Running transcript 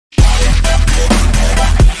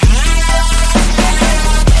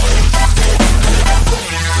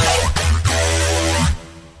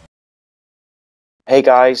Hey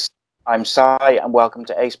guys, I'm Sai and welcome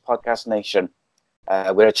to Ace Podcast Nation.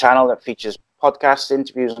 We're a channel that features podcasts,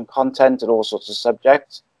 interviews and content on all sorts of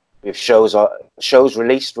subjects. We have shows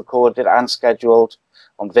released, recorded and scheduled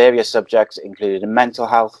on various subjects including mental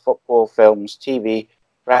health, football, films, TV,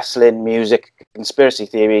 wrestling, music, conspiracy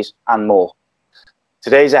theories and more.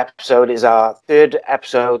 Today's episode is our third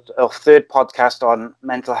podcast on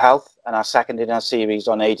mental health and our second in our series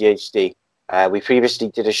on ADHD. We previously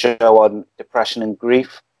did a show on depression and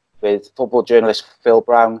grief with football journalist Phil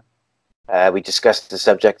Brown. We discussed the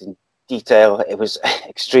subject in detail. It was an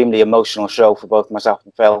extremely emotional show for both myself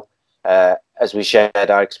and Phil as we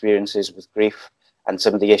shared our experiences with grief and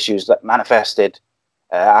some of the issues that manifested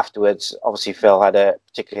afterwards. Obviously, Phil had a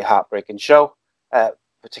particularly heartbreaking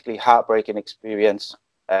experience.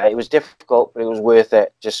 It was difficult, but it was worth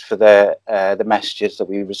it just for the messages that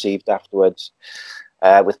we received afterwards.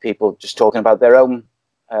 With people just talking about their own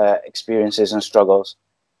experiences and struggles,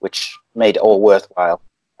 which made it all worthwhile.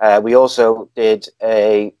 We also did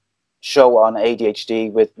a show on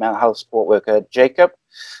ADHD with mental health support worker Jacob.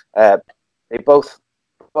 Both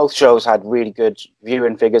shows had really good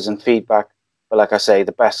viewing figures and feedback, but like I say,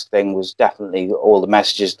 the best thing was definitely all the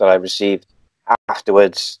messages that I received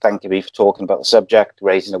afterwards. Thank you for talking about the subject,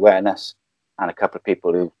 raising awareness, and a couple of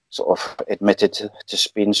people who sort of admitted to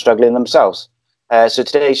just being struggling themselves. So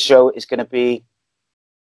today's show is going to be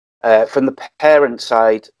from the parent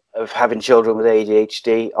side of having children with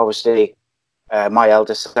ADHD. Obviously, my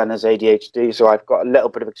eldest son has ADHD, so I've got a little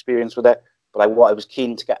bit of experience with it. But I was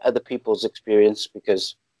keen to get other people's experience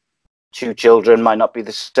because two children might not be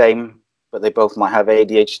the same, but they both might have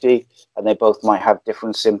ADHD and they both might have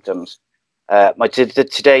different symptoms.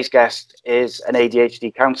 Today's guest is an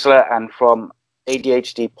ADHD counsellor and from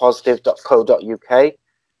ADHDpositive.co.uk.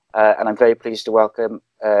 And I'm very pleased to welcome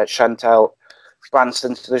Chantal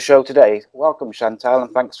Branston to the show today. Welcome, Chantal,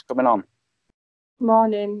 and thanks for coming on.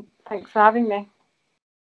 Morning. Thanks for having me.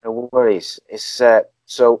 No worries. It's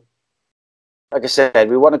so, like I said,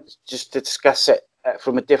 we wanted just to discuss it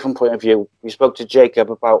from a different point of view. We spoke to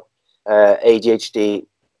Jacob about ADHD,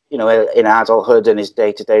 in adulthood and his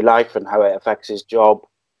day-to-day life and how it affects his job.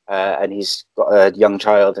 And he's got a young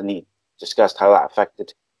child, and he discussed how that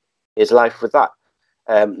affected his life with that.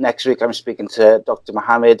 Next week, I'm speaking to Dr.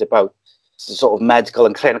 Mohammed about the sort of medical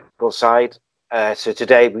and clinical side. So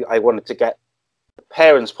today, I wanted to get the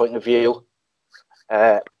parents' point of view,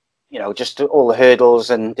 just all the hurdles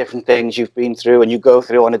and different things you've been through and you go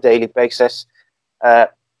through on a daily basis,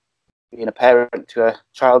 being a parent to a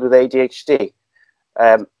child with ADHD.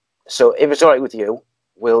 So if it's all right with you,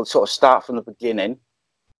 we'll sort of start from the beginning,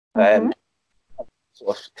 sort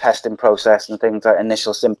of testing process and things like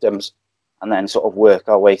initial symptoms, and then sort of work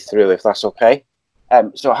our way through, if that's okay.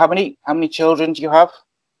 So how many children do you have?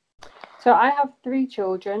 So I have 3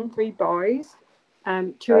 children, 3 boys.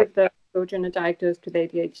 2 of the children are diagnosed with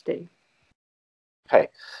ADHD. Okay.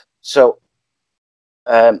 So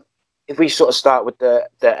if we sort of start with the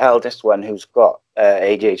eldest one who's got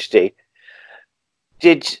ADHD,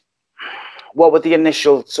 what were the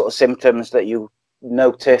initial sort of symptoms that you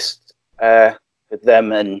noticed with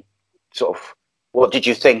them, and sort of what did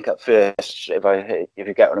you think at first, if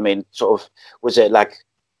you get what I mean? Sort of, was it like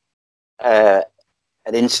an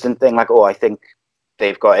instant thing, like, oh, I think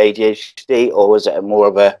they've got ADHD, or was it more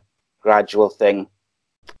of a gradual thing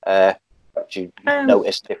that you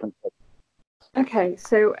noticed different things? Okay,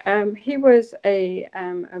 so he was a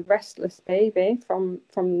restless baby from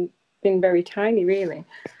being very tiny, really.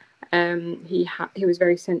 He was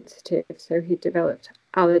very sensitive, so he developed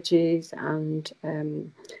allergies and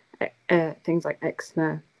things like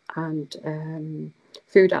eczema and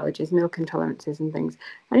food allergies, milk intolerances and things.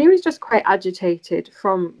 And he was just quite agitated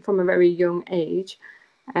from a very young age.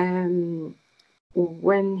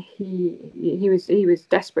 When he was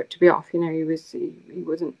desperate to be off, he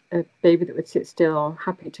wasn't a baby that would sit still or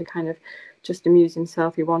happy to kind of just amuse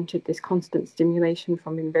himself. He wanted this constant stimulation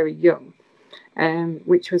from being very young,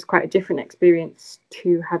 which was quite a different experience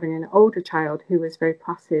to having an older child who was very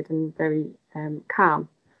placid and very calm.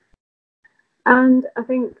 And I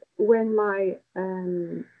think when my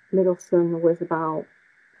middle son was about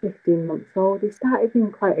 15 months old, he started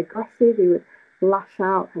being quite aggressive. He would lash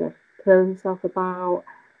out, kind of throw himself about.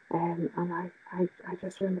 And I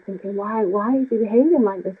just remember thinking, why is he behaving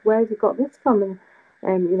like this? Where has he got this from?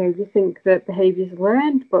 And you think that behaviour's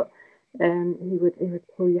learned, but he would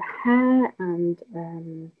pull your hair, and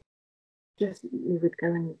he would go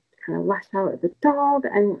and kind of lash out at the dog,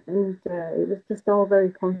 and it was just all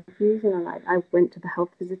very confusing. And I went to the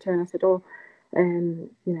health visitor and I said,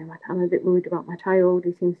 I'm a bit worried about my child.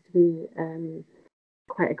 He seems to be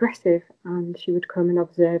quite aggressive, and she would come and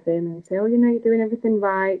observe him and say, "Oh, you know, you're doing everything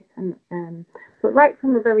right." And but right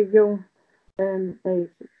from a very young age,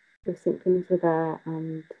 the symptoms were there,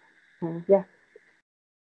 and yeah.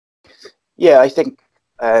 Yeah, I think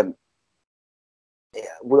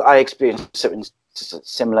well, I experienced something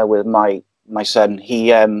similar with my son.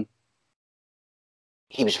 He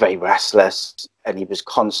was very restless, and he was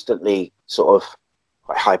constantly sort of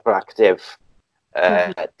quite hyperactive.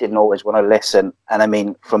 Didn't always want to listen, and I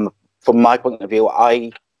mean, from my point of view,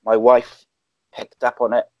 my wife picked up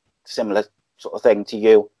on it, similar sort of thing to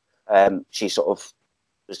you. She sort of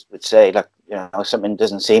would say, like, you know, something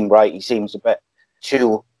doesn't seem right. He seems a bit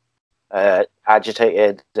too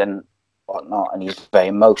agitated and whatnot, and he's very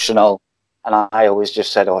emotional. And I always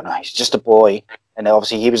just said, "Oh no, he's just a boy." And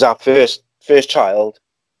obviously, he was our first child.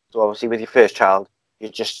 So obviously, with your first child,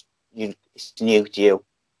 it's new to you.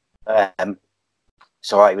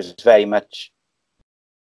 So I was very much.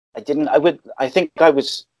 I think I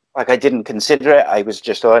was like, I didn't consider it. I was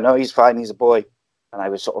just, oh no, he's fine. He's a boy, and I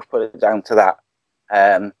would sort of put it down to that.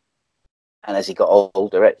 And as he got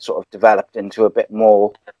older, it sort of developed into a bit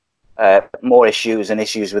more issues and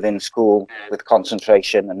issues within school with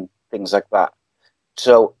concentration and things like that.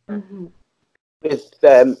 So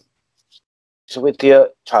with your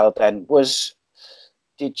child then, where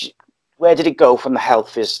did it go from the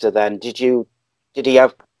health visitor then? Did he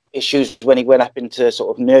have issues when he went up into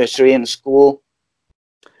sort of nursery and school?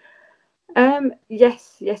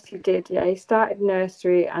 Yes, he did. Yeah, he started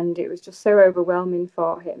nursery, and it was just so overwhelming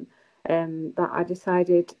for him that I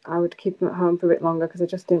decided I would keep him at home for a bit longer, because I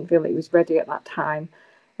just didn't feel that he was ready at that time.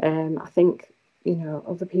 I think, you know,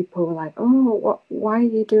 other people were like, "Oh, why are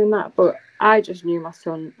you doing that?" But I just knew my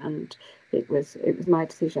son, and it was my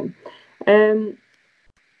decision.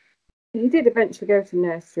 He did eventually go to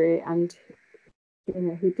nursery, and you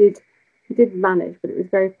know, he did manage, but it was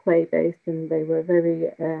very play based, and they were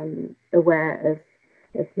very aware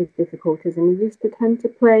of his difficulties, and he used to tend to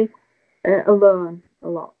play alone a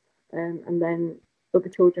lot, and then other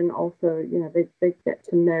children also, you know, they get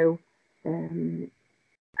to know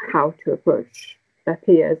how to approach their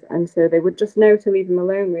peers, and so they would just know to leave him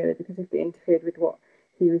alone, really, because if they interfered with what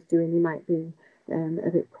he was doing, he might be a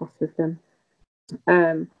bit cross with them.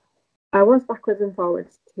 I was backwards and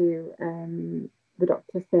forwards to the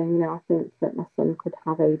doctor saying, you know, I think that my son could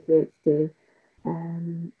have ADHD,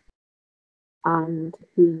 and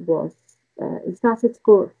he started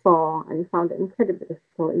school at 4, and he found it incredibly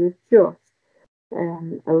difficult. He was just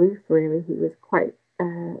aloof, really. He was quite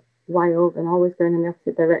wild and always going in the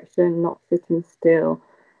opposite direction, not sitting still,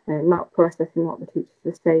 not processing what the teachers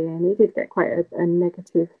were saying. He did get quite a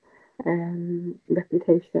negative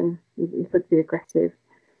reputation. He could be aggressive.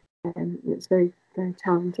 It's very, very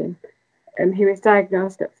challenging. He was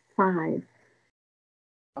diagnosed at 5.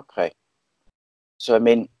 Okay. So, I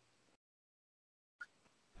mean,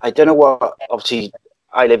 I don't know what, obviously,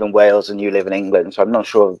 I live in Wales and you live in England, so I'm not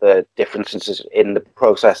sure of the differences in the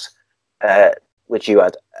process which you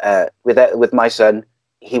had. With my son,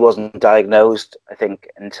 he wasn't diagnosed, I think,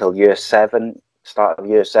 until year 7, start of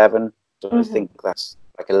year 7. So I think that's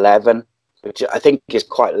like 11, which I think is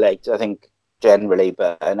quite late, I think, generally,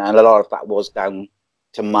 and a lot of that was down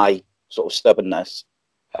to my sort of stubbornness.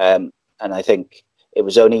 And I think it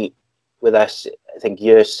was only with us, I think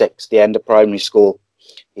year 6, the end of primary school,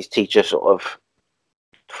 his teacher sort of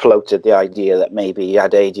floated the idea that maybe he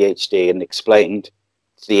had ADHD and explained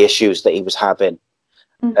the issues that he was having.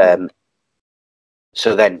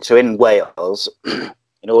 So in Wales,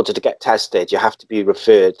 in order to get tested, you have to be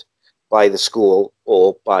referred by the school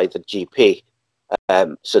or by the GP.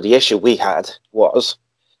 So the issue we had was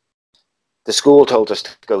the school told us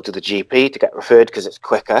to go to the GP to get referred because it's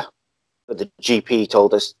quicker, but the GP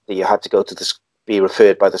told us that you had to go to be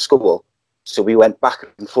referred by the school. So we went back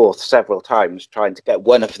and forth several times trying to get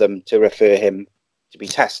one of them to refer him to be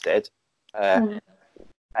tested. And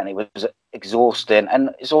it was exhausting. And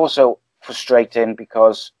it's also frustrating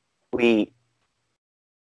because we,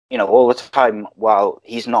 you know, all the time while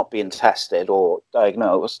he's not being tested or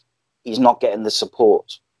diagnosed, he's not getting the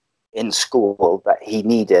support in school that he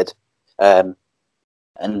needed. And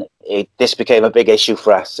this became a big issue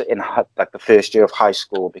for us in like the first year of high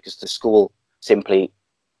school, because the school simply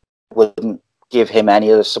wouldn't give him any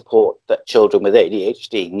of the support that children with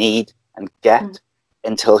ADHD need and get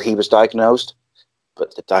until he was diagnosed.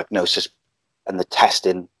 But the diagnosis and the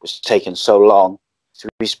testing was taking so long. So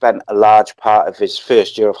we spent a large part of his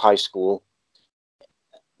first year of high school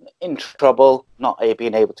in trouble, not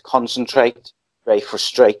being able to concentrate, very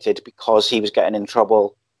frustrated because he was getting in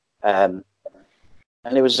trouble. And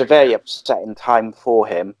it was a very upsetting time for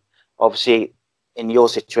him. Obviously, in your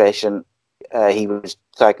situation, he was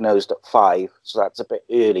diagnosed at 5, so that's a bit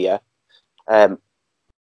earlier.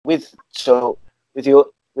 With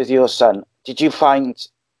your son, did you find,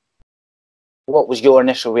 what was your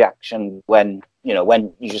initial reaction when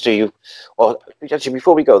you or actually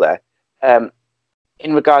before we go there,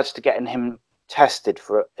 in regards to getting him tested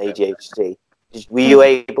for ADHD, were you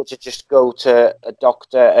able to just go to a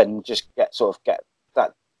doctor and just get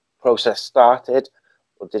that process started,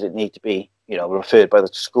 or did it need to be referred by the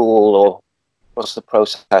school, or what's the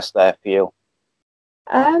process there for you?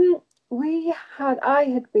 I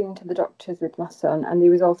had been to the doctors with my son, and he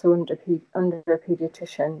was also under a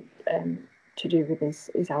paediatrician to do with his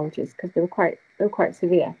allergies, because they were quite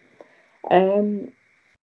severe.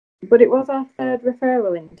 But it was our third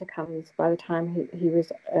referral into CAMHS by the time he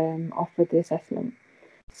was offered the assessment.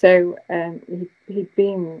 So he'd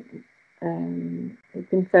been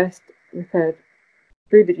first referred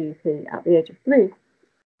through the GP at the age of 3.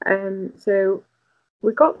 So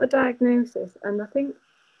we got the diagnosis, and I think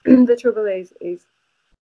the trouble is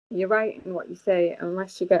you're right in what you say.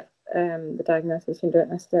 Unless you get the diagnosis, you don't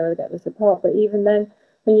necessarily get the support. But even then,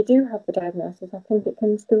 when you do have the diagnosis, I think it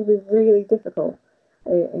can still be really difficult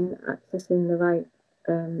in accessing the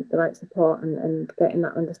right support and getting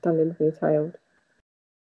that understanding for your child.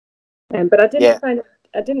 But I didn't find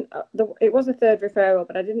it was a third referral,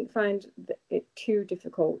 but I didn't find it too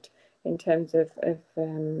difficult in terms of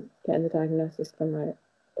getting the diagnosis from my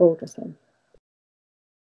older son.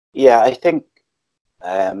 Yeah, I think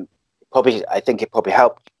it probably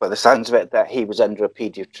helped by the sounds of it that he was under a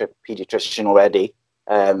pediatrician already.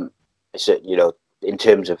 So, in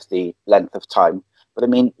terms of the length of time. But I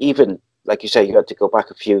mean, even like you say, you had to go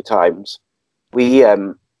back a few times. It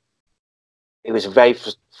was very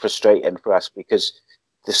frustrating for us because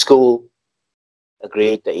the school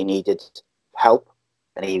agreed that he needed help,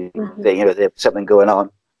 and there was something going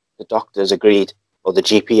on. The doctors agreed, or the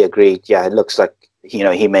GP agreed. Yeah, it looks like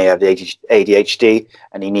he may have ADHD,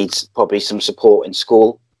 and he needs probably some support in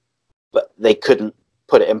school. But they couldn't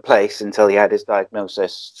put it in place until he had his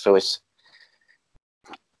diagnosis. So it's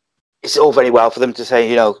all very well for them to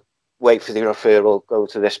say, wait for the referral, go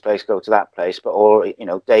to this place, go to that place. But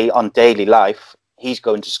daily life, he's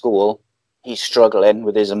going to school, he's struggling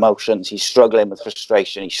with his emotions, he's struggling with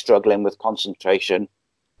frustration, he's struggling with concentration.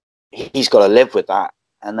 He's got to live with that.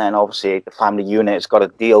 And then obviously the family unit has got to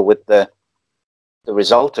deal with the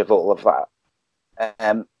result of all of that.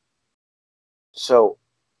 So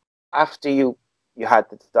after you had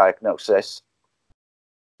the diagnosis,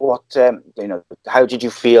 how did you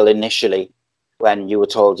feel initially when you were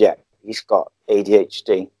told, yeah, he's got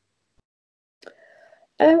ADHD?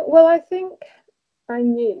 Well, I think I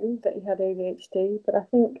knew that he had ADHD, but I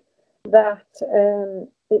think that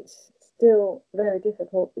it's still very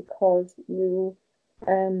difficult because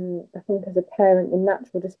I think as a parent, your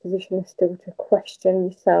natural disposition is still to question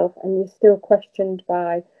yourself, and you're still questioned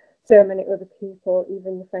by so many other people,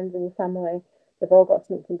 even your friends and your family. They've all got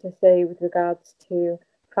something to say with regards to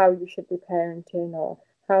how you should be parenting or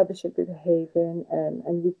how they should be behaving,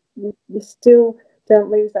 and you still don't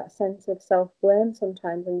lose that sense of self-blame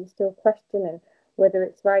sometimes, and you're still questioning whether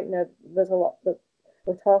it's right. There's a lot that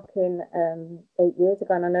we're talking 8 years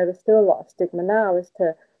ago, and I know there's still a lot of stigma now as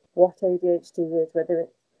to what ADHD is, whether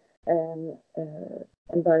it's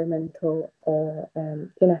environmental or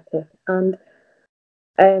genetic, and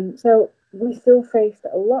so we still faced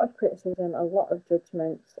a lot of criticism, a lot of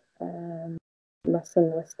judgments. My son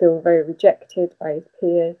was still very rejected by his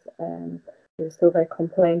peers. He was still very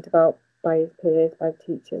complained about by his peers, by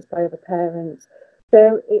teachers, by other parents.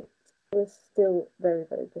 So it was still very,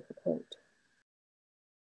 very difficult.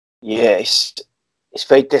 Yeah, it's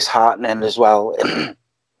very disheartening as well.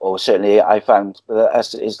 Or certainly I found, but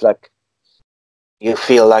it's like you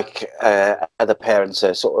feel like other parents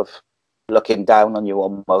are sort of looking down on you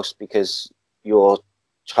almost because your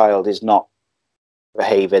child is not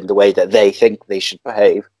behaving the way that they think they should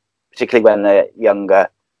behave, particularly when they're younger.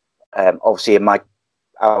 Obviously, in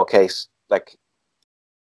our case, like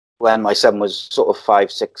when my son was sort of 5,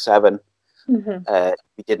 6, 7,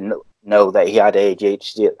 we didn't know that he had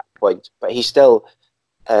ADHD at that point, but he still,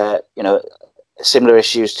 similar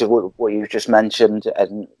issues to what you just mentioned,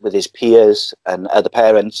 and with his peers and other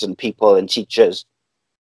parents and people and teachers.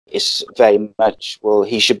 It's very much, well,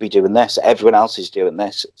 he should be doing this. Everyone else is doing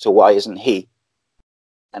this, so why isn't he?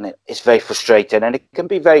 And it's very frustrating, and it can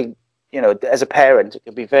be very, as a parent, it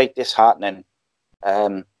can be very disheartening.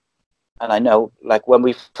 And I know, like when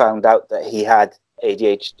we found out that he had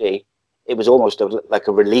ADHD, it was almost like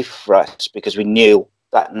a relief for us because we knew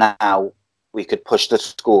that now we could push the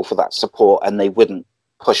school for that support and they wouldn't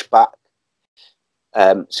push back.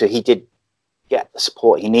 So he did get the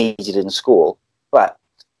support he needed in school. But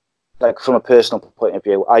like from a personal point of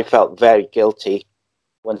view, I felt very guilty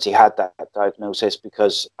once he had that diagnosis,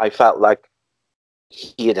 because I felt like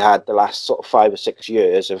he had had the last sort of 5 or 6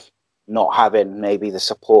 years of not having maybe the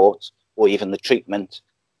support or even the treatment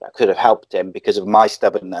that could have helped him because of my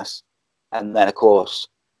stubbornness. And then, of course,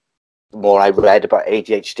 the more I read about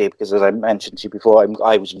ADHD, because as I mentioned to you before,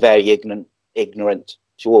 I was very ignorant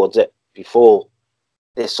towards it before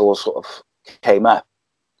this all sort of came up.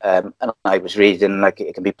 And I was reading like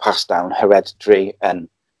it can be passed down, hereditary and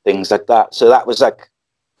things like that. So that was like,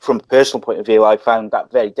 from a personal point of view, I found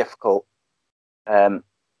that very difficult. Now,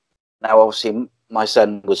 obviously, my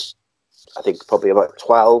son was, I think, probably about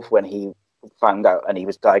 12 when he found out and he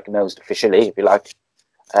was diagnosed officially, if you like.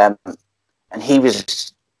 And he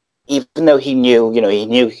was, even though he knew,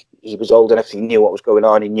 he was old enough, he knew what was going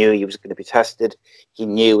on, he knew he was going to be tested, he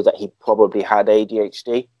knew that he probably had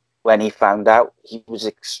ADHD. When he found out, he was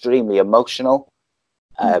extremely emotional.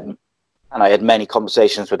 And I had many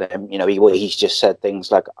conversations with him. He's just said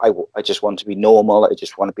things like, I just want to be normal. I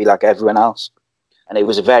just want to be like everyone else. And it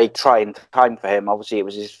was a very trying time for him. Obviously, it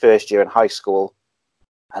was his first year in high school.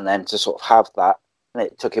 And then to sort of have that. And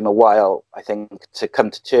it took him a while, I think, to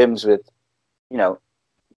come to terms with,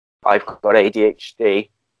 I've got ADHD.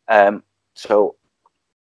 So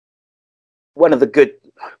one of the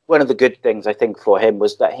good things, I think, for him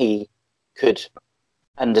was that he could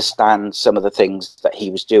understand some of the things that he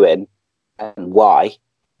was doing and why,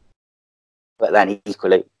 but then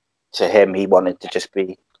equally to him, he wanted to just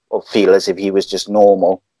be or feel as if he was just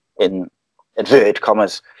normal, in inverted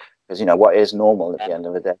commas, because what is normal at the end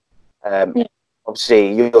of the day.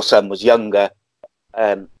 Obviously your son was younger.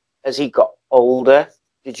 As he got older,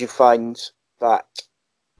 did you find that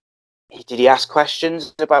did he ask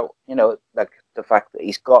questions about like the fact that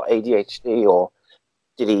he's got ADHD, or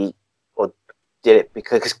did it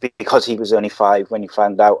because he was only 5 when you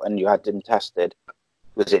found out and you had him tested?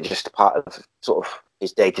 Was it just a part of sort of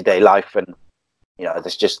his day-to-day life, and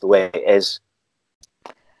that's just the way it is?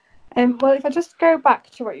 Well, if I just go back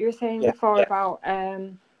to what you were saying before about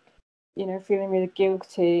feeling really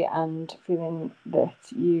guilty and feeling that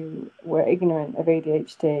you were ignorant of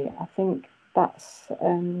ADHD, I think that's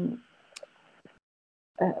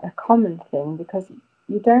a common thing, because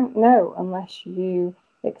you don't know unless you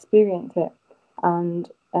experience it. And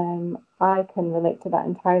I can relate to that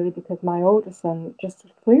entirely, because my older son just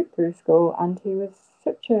flew through school and he was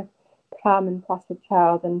such a calm and placid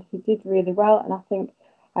child, and he did really well. And I think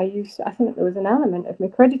there was an element of me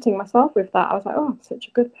crediting myself with that. I was like, oh, I'm such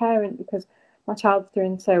a good parent because my child's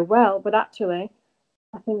doing so well. But actually,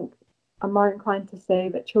 I think I'm more inclined to say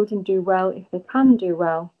that children do well if they can do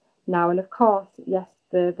well now. And of course, yes,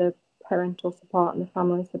 the parental support and the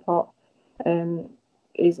family support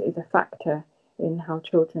is a factor in how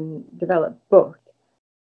children develop. But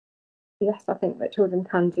yes, I think that children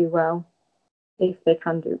can do well if they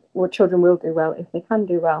can do well. Children will do well if they can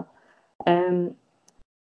do well.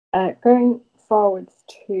 Going forwards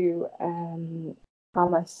to how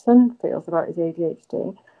my son feels about his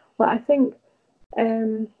ADHD, well, I think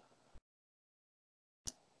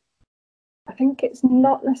it's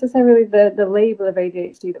not necessarily the label of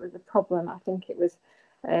ADHD that was the problem. I think it was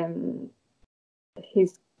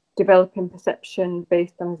his developing perception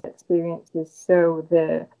based on his experiences. So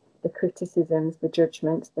the criticisms, the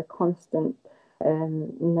judgments, the constant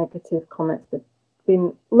negative comments, that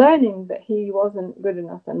been learning that he wasn't good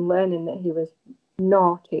enough and learning that he was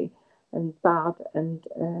naughty and bad,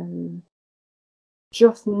 and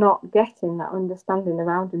just not getting that understanding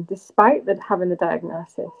around him despite having the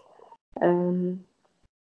diagnosis. So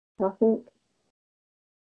I think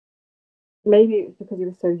maybe it was because he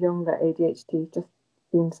was so young that ADHD just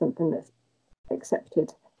being something that's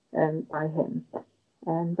accepted by him.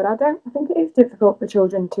 But I think it is difficult for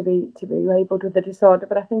children to be labelled with a disorder.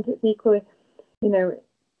 But I think it's equally,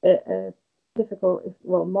 difficult,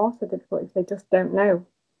 more so difficult if they just don't know.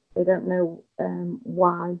 They don't know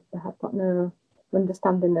why. They have got no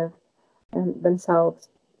understanding of themselves.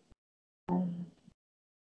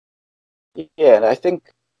 Yeah, and I think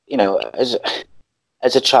as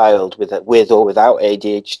a child with or without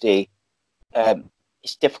ADHD,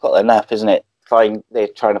 it's difficult enough, isn't it? They're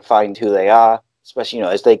trying to find who they are, especially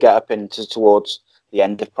as they get up into towards the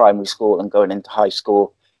end of primary school and going into high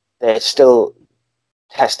school. They're still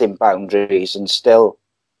testing boundaries and still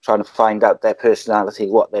trying to find out their personality,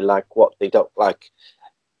 what they like, what they don't like.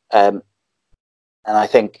 And I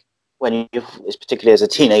think when particularly as a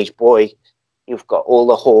teenage boy, you've got all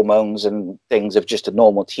the hormones and things of just a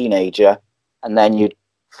normal teenager, and then you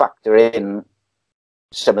factor in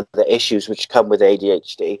some of the issues which come with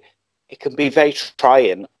ADHD, it can be very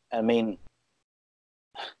trying. I mean,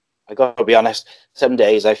 I got to be honest, some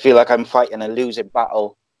days I feel like I'm fighting a losing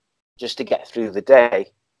battle just to get through the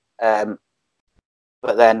day. But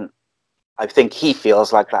then I think he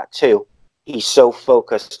feels like that too. He's so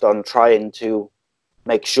focused on trying to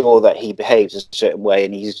make sure that he behaves a certain way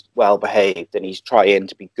and he's well behaved and he's trying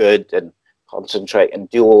to be good and concentrate and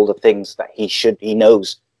do all the things that he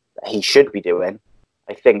knows that he should be doing.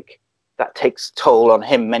 I think that takes toll on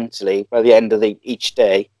him mentally by the end of each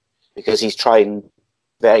day, because he's trying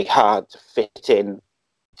very hard to fit in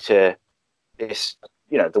to this,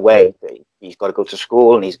 the way that he's got to go to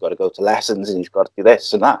school and he's got to go to lessons and he's got to do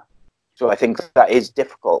this and that. So I think that is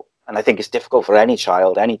difficult. And I think it's difficult for any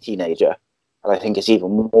child, any teenager. And I think it's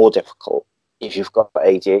even more difficult if you've got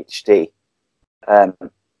ADHD. And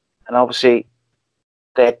obviously,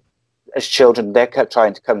 as children, they're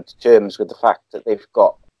trying to come to terms with the fact that they've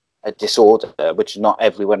got a disorder, which not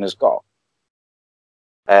everyone has got.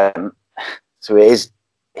 So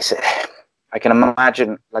I can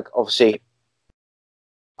imagine, like, obviously,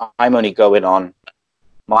 I'm only going on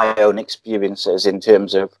my own experiences in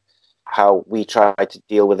terms of how we try to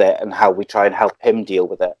deal with it and how we try and help him deal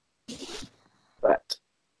with it. But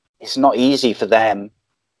it's not easy for them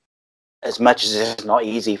as much as it's not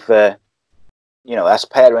easy for, us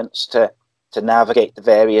parents to navigate the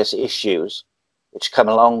various issues which come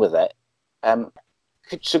along with it.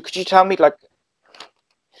 Could you tell me, like,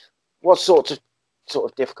 what sort of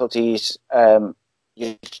difficulties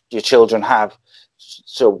your children have?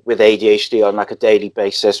 So with ADHD on like a daily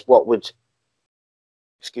basis, what would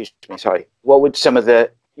some of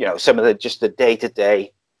the just the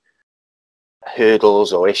day-to-day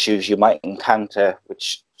hurdles or issues you might encounter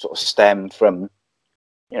which sort of stem from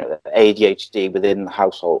the ADHD within the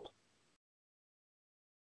household?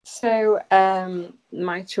 So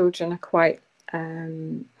my children are quite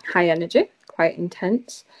high energy, quite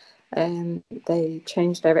intense. They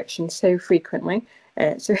change direction so frequently,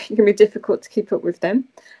 so it can be difficult to keep up with them.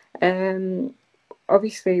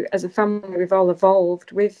 Obviously, as a family, we've all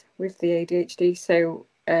evolved with the ADHD, so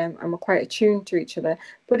and we're quite attuned to each other.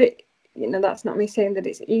 But that's not me saying that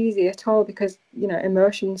it's easy at all, because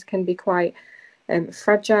emotions can be quite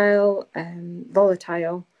fragile,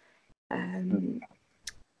 volatile,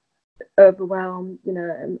 overwhelmed.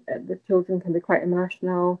 The children can be quite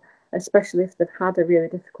emotional, especially if they've had a really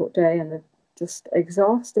difficult day and they're just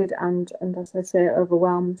exhausted and as I say,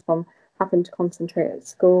 overwhelmed from having to concentrate at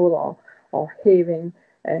school or hearing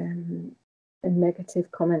a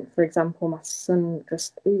negative comment. For example, my son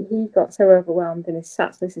he got so overwhelmed in his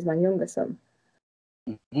SATs. This is my younger son.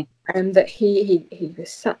 And that he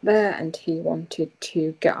was sat there and he wanted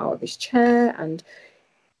to get out of his chair and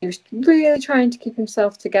he was really trying to keep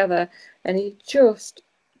himself together, and he just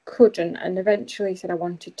couldn't. And eventually he said, I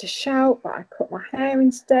wanted to shout, but I cut my hair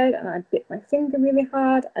instead, and I bit my finger really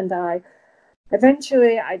hard, and I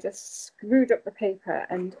just screwed up the paper.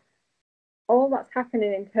 And all that's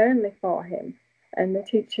happening internally for him, and the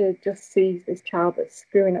teacher just sees this child that's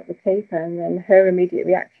screwing up the paper, and then her immediate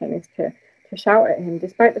reaction is to shout at him,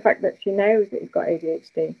 despite the fact that she knows that he's got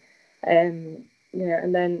ADHD. And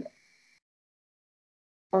then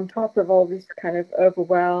on top of all this kind of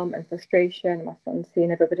overwhelm and frustration, my son's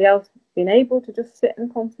seeing everybody else being able to just sit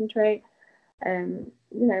and concentrate.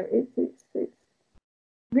 It's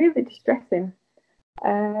really distressing.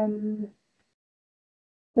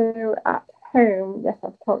 So at home, yes,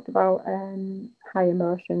 I've talked about high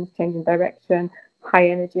emotions, changing direction,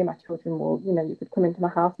 high energy. My children will, you could come into my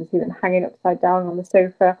house and see them hanging upside down on the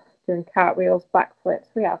sofa, doing cartwheels, backflips.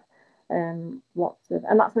 We have lots of,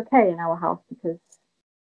 and that's okay in our house because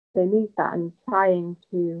they need that, and trying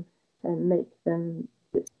to make them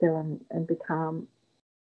sit still and be calm.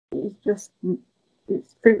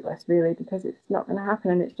 It's fruitless, really, because it's not going to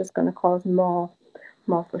happen, and it's just going to cause more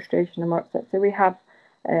frustration and more upset. So we have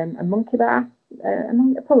a monkey bar,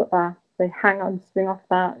 a pull-up bar. They hang on, swing off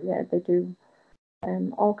that. Yeah, they do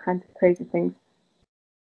all kinds of crazy things.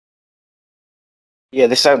 Yeah,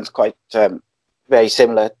 this sounds quite very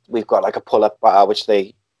similar. We've got like a pull-up bar which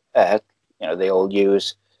they all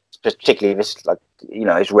use, particularly if it's like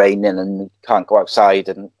it's raining and you can't go outside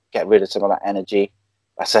and get rid of some of that energy.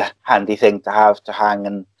 That's a handy thing to have to hang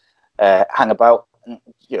and hang about. And,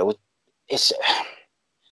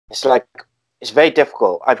 it's very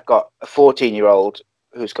difficult. I've got a 14-year-old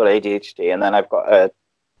who's got ADHD, and then I've got a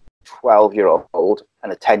 12-year-old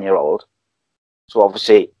and a 10-year-old. So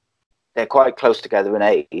obviously they're quite close together in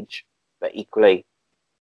age, but equally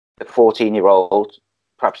the 14-year-old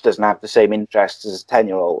perhaps doesn't have the same interests as a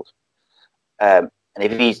 10-year-old. And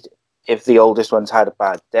if if the oldest one's had a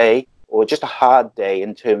bad day or just a hard day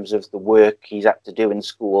in terms of the work he's had to do in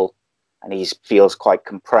school, and he feels quite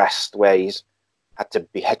compressed, where he's had to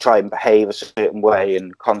try and behave a certain way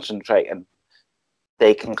and concentrate, and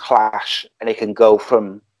they can clash, and it can go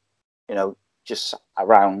from, just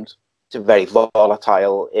around to very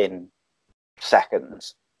volatile in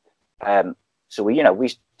seconds. So we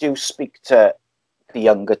do speak to the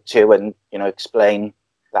younger two and, explain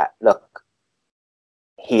that, look,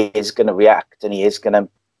 he is going to react, and he is going to,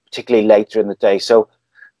 particularly later in the day. So,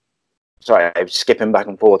 sorry, I'm skipping back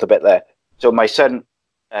and forth a bit there. So my son,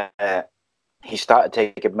 he started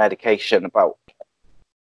taking medication about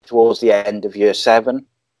towards the end of year 7,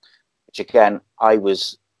 which again, I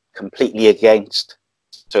was completely against.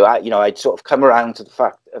 So I'd sort of come around to the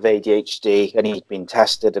fact of ADHD, and he'd been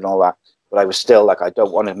tested and all that, but I was still like, I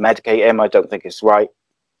don't want to medicate him. I don't think it's right,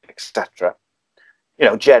 etc.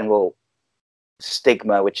 General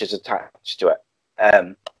stigma which is attached to it.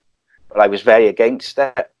 But I was very against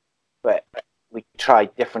it. But we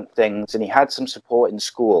tried different things, and he had some support in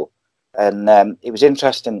school. And it was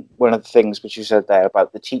interesting. One of the things which you said there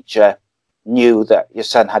about the teacher knew that your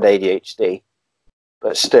son had ADHD,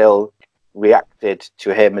 but still reacted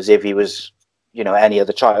to him as if he was, any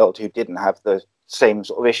other child who didn't have the same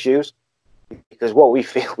sort of issues. Because what we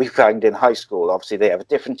found in high school, obviously they have a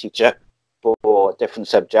different teacher for different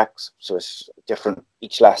subjects, so it's different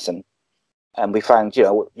each lesson. And we found,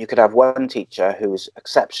 you could have one teacher who's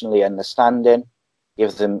exceptionally understanding,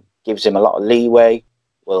 gives him a lot of leeway,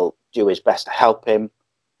 will do his best to help him,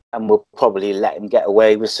 and will probably let him get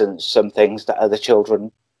away with some things that other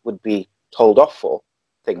children would be told off for.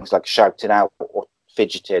 Things like shouting out or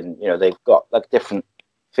fidgeting. They've got like different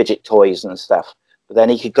fidget toys and stuff. But then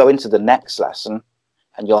he could go into the next lesson,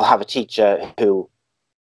 and you'll have a teacher who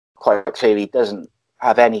quite clearly doesn't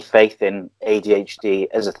have any faith in ADHD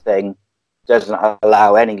as a thing, doesn't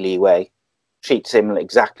allow any leeway, treats him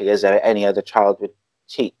exactly as any other child would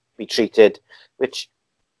be treated, which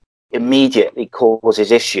immediately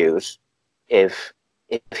causes issues if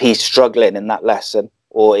he's struggling in that lesson,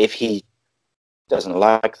 or if he doesn't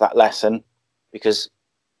like that lesson, because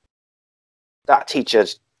that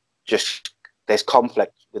teacher's just, there's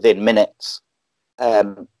conflict within minutes,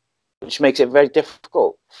 which makes it very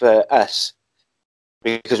difficult for us,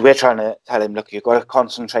 because we're trying to tell him, look, you've got to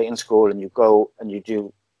concentrate in school, and you go and you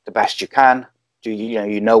do the best you can.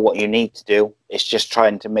 You know what you need to do. It's just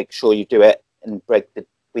trying to make sure you do it, and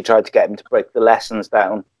we tried to get him to break the lessons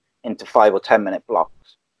down into 5 or 10 minute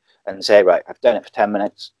blocks and say, right, I've done it for 10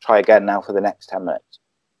 minutes, try again now for the next 10 minutes.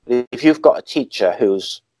 If you've got a teacher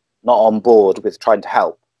who's not on board with trying to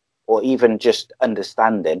help, or even just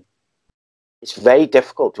understanding, it's very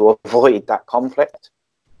difficult to avoid that conflict.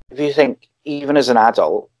 If you think, even as an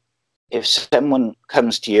adult, if someone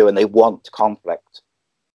comes to you and they want conflict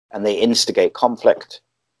and they instigate conflict,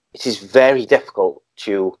 it is very difficult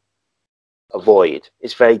to avoid.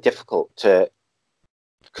 It's very difficult to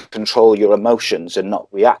control your emotions and not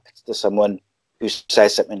react to someone who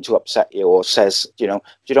says something to upset you, or says, do you know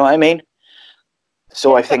what I mean?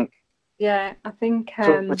 So I think,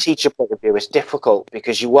 from a teacher point of view, it's difficult,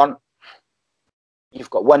 because you've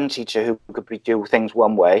got one teacher who could do things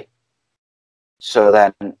one way, so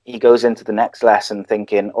then he goes into the next lesson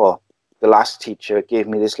thinking, oh, the last teacher gave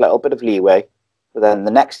me this little bit of leeway, but then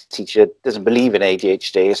the next teacher doesn't believe in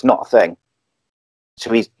ADHD, it's not a thing.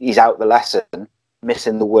 So he's out the lesson,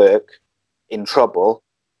 missing the work, in trouble.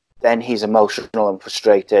 Then he's emotional and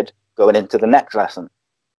frustrated going into the next lesson.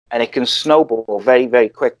 And it can snowball very, very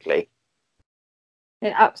quickly.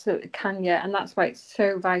 It absolutely can, yeah. And that's why it's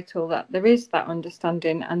so vital that there is that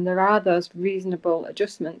understanding, and there are those reasonable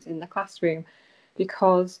adjustments in the classroom,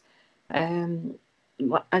 because,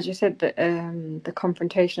 as you said, the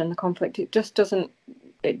confrontation and the conflict, it doesn't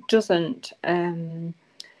elicit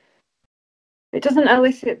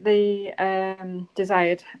the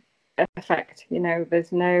desired effect.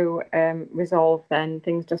 There's no resolve. Then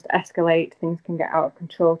things just escalate. Things can get out of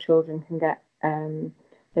control. Children can get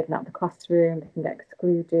taken out of the classroom. They can get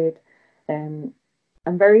excluded. I'm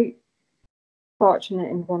very fortunate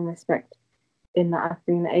in one respect, in that I've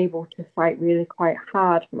been able to fight really quite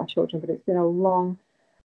hard for my children, but it's been a long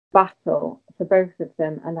battle for both of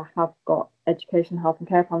them, and I have got education, health and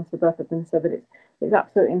care plans for both of them, so that it's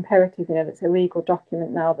absolutely imperative. It's a legal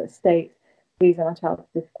document now that states, these are my child's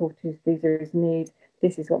difficulties, these are his needs,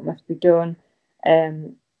 this is what must be done,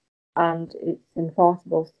 and it's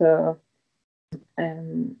enforceable. So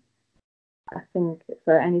I think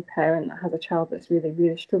for any parent that has a child that's really,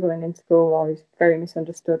 really struggling in school, or is very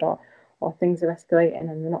misunderstood, or things are escalating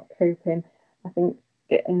and they're not coping, I think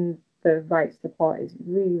getting the right support is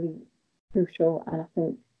really, crucial. And I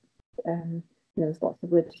think there's lots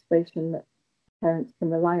of legislation that parents can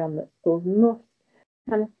rely on, that schools must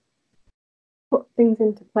kind of put things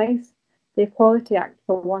into place. The Equality Act,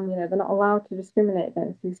 for one, they're not allowed to discriminate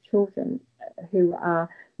against these children who are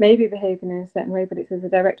maybe behaving in a certain way, but it's as a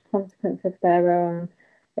direct consequence of their own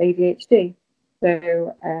ADHD.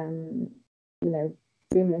 So,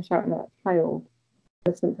 screaming and shouting at a child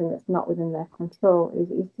for something that's not within their control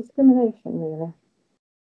is discrimination, really.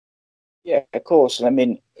 Yeah, of course. And I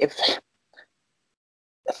mean, if,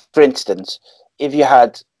 for instance, if you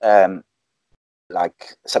had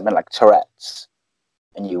like something like Tourette's,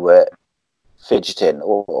 and you were fidgeting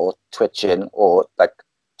or twitching or like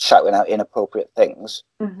shouting out inappropriate things,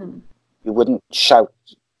 mm-hmm. you wouldn't shout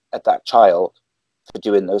at that child for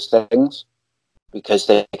doing those things because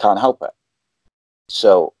they can't help it.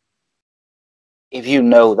 So if you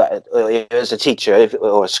know that, as a teacher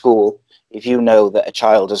or a school, if you know that a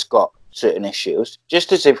child has got certain issues,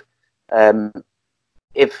 just as if,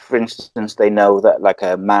 for instance, they know that like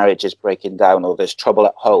a marriage is breaking down or there's trouble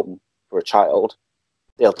at home for a child,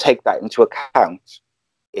 they'll take that into account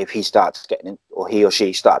if he starts getting in, or he or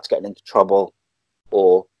she starts getting into trouble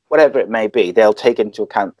or whatever it may be. They'll take into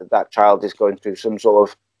account that that child is going through some sort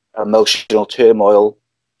of emotional turmoil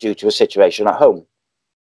due to a situation at home.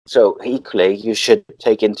 So equally, you should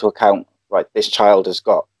take into account, right, this child has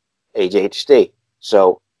got ADHD.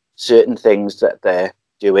 So certain things that they're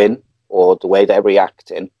doing or the way they're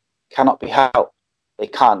reacting cannot be helped. They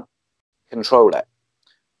can't control it.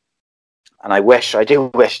 And I do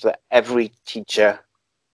wish that every teacher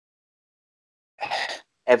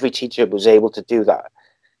was able to do that.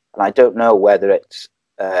 And I don't know whether it's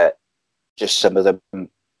just some of them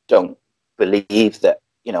don't believe that,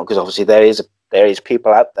 because obviously there is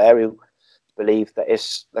people out there who believe that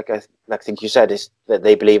it's like I think you said, is that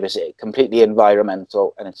they believe it's completely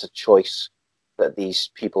environmental and it's a choice that these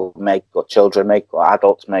people make or children make or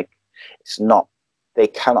adults make. It's not. They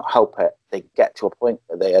cannot help it. They get to a point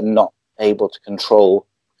where they are not able to control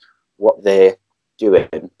what they're doing,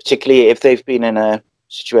 particularly if they've been in a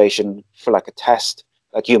situation for like a test,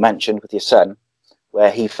 like you mentioned with your son,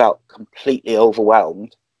 where he felt completely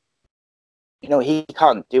overwhelmed. He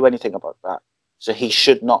can't do anything about that. So he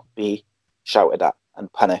should not be shouted at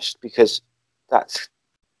and punished, because that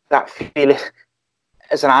feeling,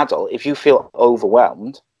 as an adult, if you feel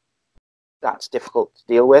overwhelmed, that's difficult to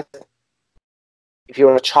deal with. If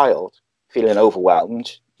you're a child feeling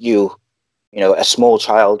overwhelmed, a small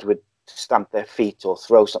child would stamp their feet or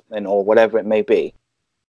throw something or whatever it may be.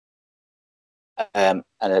 And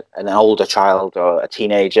an older child or a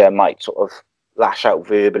teenager might sort of lash out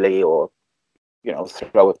verbally or,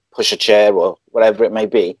 push a chair or whatever it may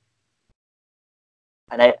be.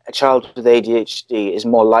 And a child with ADHD is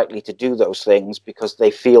more likely to do those things because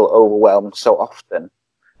they feel overwhelmed so often.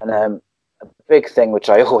 And a big thing which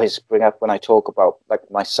I always bring up when I talk about like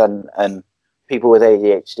my son and people with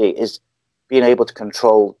ADHD is being able to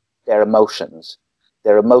control their emotions.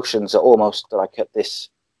 Their emotions are almost like at this,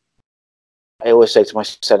 I always say to my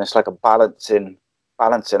son, it's like a balancing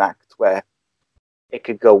act where it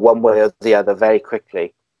could go one way or the other very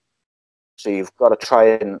quickly. So you've got to try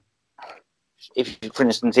and, for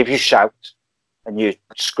instance, if you shout and you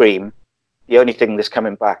scream, the only thing that's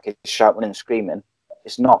coming back is shouting and screaming.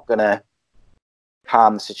 It's not going to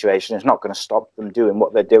calm the situation. It's not going to stop them doing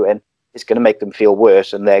what they're doing. It's going to make them feel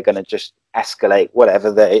worse, and they're going to just escalate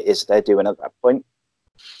whatever it is they're doing at that point.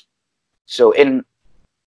 So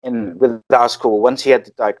with our school, once he had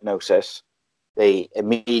the diagnosis, they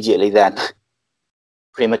immediately then,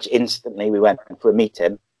 pretty much instantly, we went for a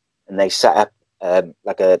meeting, and they set up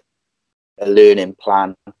like a learning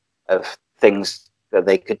plan of things that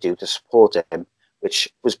they could do to support him,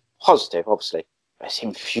 which was positive, obviously. It's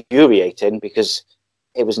infuriating because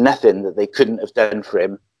it was nothing that they couldn't have done for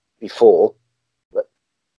him before. But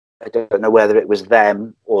I don't know whether it was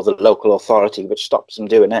them or the local authority which stops them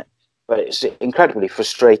doing it. But it's incredibly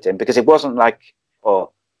frustrating because it wasn't like,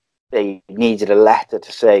 they needed a letter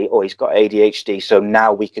to say, he's got ADHD, so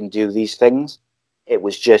now we can do these things. It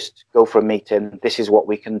was just go for a meeting. This is what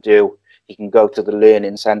we can do. He can go to the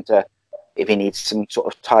learning centre if he needs some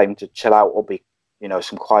sort of time to chill out or be,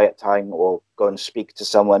 some quiet time, or go and speak to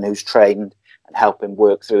someone who's trained and help him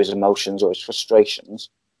work through his emotions or his frustrations.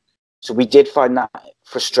 So we did find that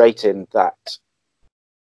frustrating, that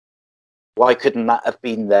why couldn't that have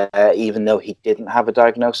been there even though he didn't have a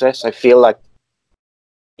diagnosis? I feel like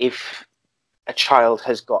if a child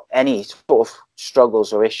has got any sort of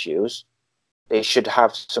struggles or issues, they should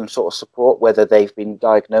have some sort of support, whether they've been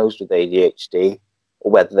diagnosed with ADHD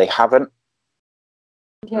or whether they haven't.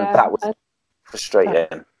 Yeah, and that was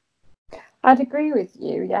frustrating. I'd agree with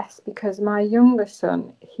you, yes, because my younger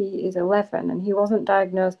son, he is 11 and he wasn't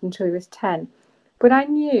diagnosed until he was 10. But I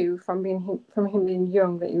knew from him being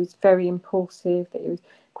young that he was very impulsive, that he was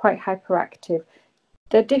quite hyperactive.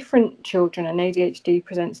 They're different children, and ADHD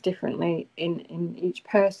presents differently in each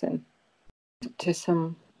person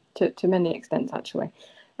to many extents, actually.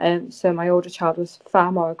 So my older child was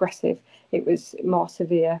far more aggressive. It was more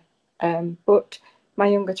severe. But my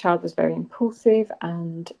younger child was very impulsive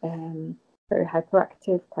and very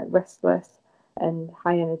hyperactive, quite restless and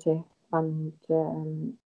high energy, and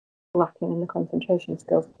lacking in the concentration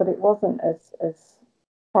skills. But it wasn't as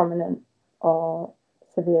prominent or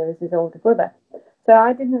severe as his older brother. So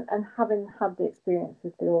I didn't, and having had the experience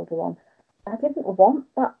with the older one, I didn't want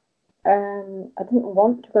that. I didn't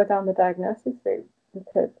want to go down the diagnosis route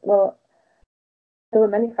because, well, there were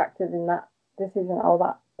many factors in that decision or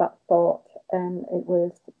that thought. It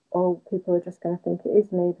was, oh, people are just going to think it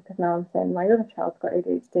is me because now I'm saying my other child's got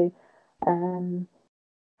ADHD.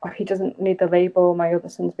 Or he doesn't need the label. My other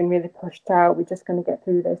son's been really pushed out. We're just going to get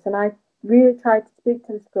through this. And I really tried to speak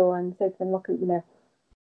to the school and say to them, look,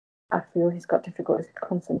 I feel he's got difficulties with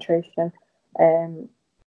concentration.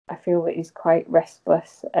 I feel that he's quite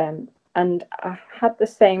restless. And I had the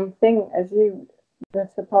same thing as you. The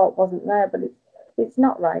support wasn't there, but it's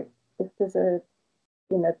not right. If there's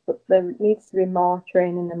but there needs to be more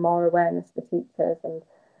training and more awareness for teachers and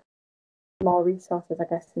more resources, I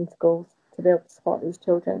guess, in schools to be able to support these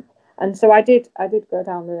children. And so I did go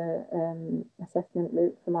down the assessment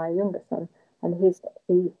route for my younger son, and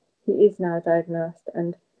he is now diagnosed.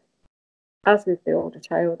 And as with the older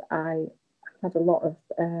child, I had a lot of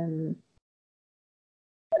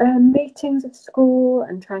meetings at school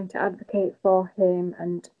and trying to advocate for him.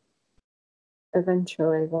 And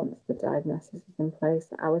eventually, once the diagnosis was in place,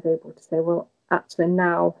 I was able to say, well, actually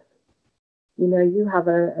now, you have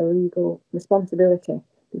a legal responsibility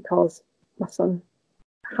because my son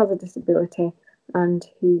has a disability and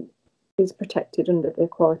he is protected under the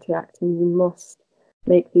Equality Act, and you must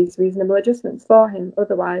make these reasonable adjustments for him,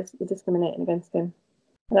 otherwise you're discriminating against him.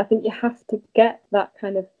 And I think you have to get that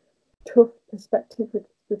kind of tough perspective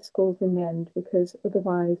with schools in the end, because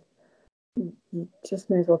otherwise you just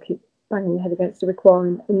may as well keep banging your head against a brick wall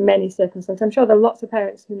in many circumstances. I'm sure there are lots of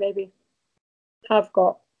parents who maybe have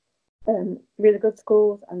got really good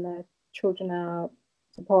schools and their children are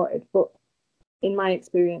supported, but in my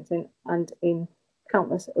experience and in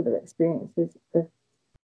countless other experiences of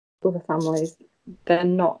other families, they're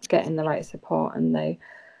not getting the right support, and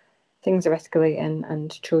things are escalating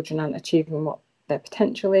and children aren't achieving what their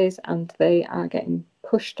potential is, and they are getting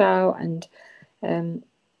pushed out, and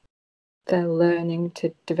they're learning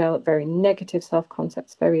to develop very negative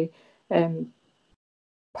self-concepts, very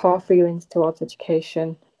poor feelings towards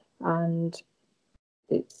education, and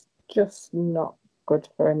it's just not good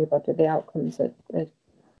for anybody. The outcomes it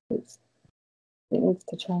needs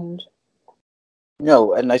to change.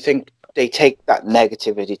 No, and I think they take that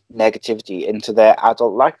negativity into their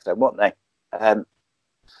adult life then, won't they?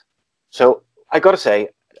 So I got to say,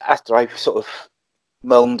 after I sort of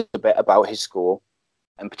moaned a bit about his school,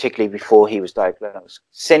 and particularly before he was diagnosed,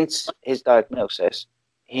 since his diagnosis,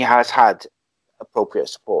 he has had appropriate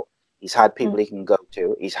support. He's had people he can go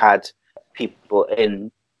to. He's had people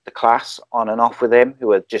in the class on and off with him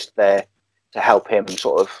who are just there to help him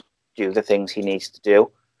sort of do the things he needs to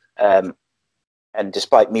do. And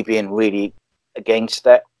despite me being really against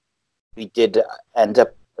it, we did end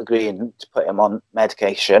up agreeing to put him on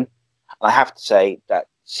medication. And I have to say that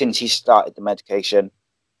since he started the medication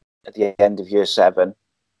at the end of year 7,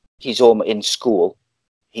 he's almost in school.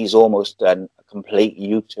 He's almost done a complete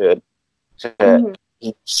U-turn. So he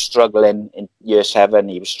was struggling in year 7.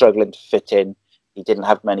 He was struggling to fit in. He didn't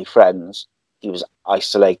have many friends. He was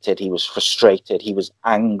isolated. He was frustrated. He was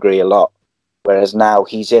angry a lot. Whereas now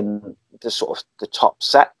he's in the sort of the top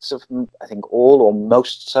sets of, I think, all or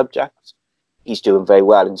most subjects. He's doing very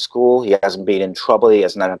well in school. He hasn't been in trouble. He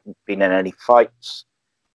hasn't been in any fights.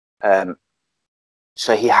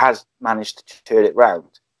 So he has managed to turn it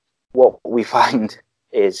round. What we find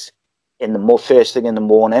is first thing in the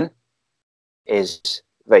morning is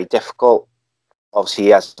very difficult. Obviously, he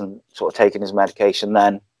hasn't sort of taken his medication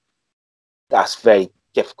then. That's very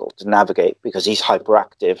difficult to navigate because he's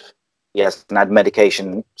hyperactive. He hasn't had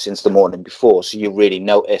medication since the morning before. So you really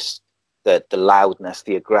notice the loudness,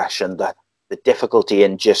 the aggression, the difficulty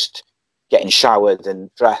in just getting showered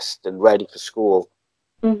and dressed and ready for school.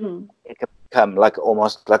 It can become like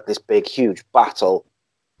almost like this big, huge battle.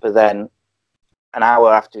 But then an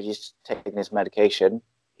hour after he's taken his medication,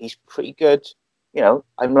 he's pretty good.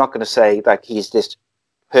 I'm not going to say like he's this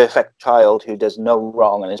perfect child who does no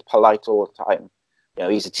wrong and is polite all the time. You know,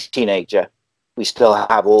 he's a teenager. We still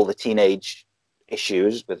have all the teenage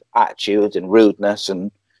issues with attitude and rudeness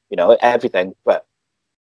and, you know, everything. But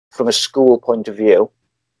from a school point of view,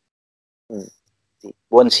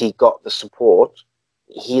 once he got the support,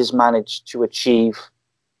 he has managed to achieve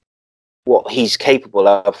what he's capable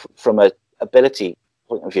of from a ability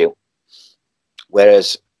point of view.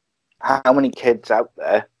 Whereas how many kids out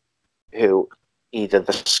there who either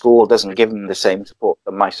the school doesn't give them the same support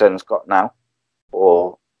that my son's got now,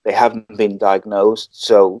 or they haven't been diagnosed,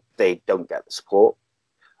 so they don't get the support,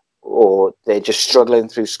 or they're just struggling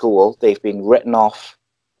through school. They've been written off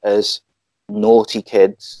as naughty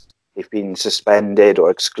kids. They've been suspended or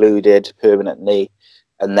excluded permanently,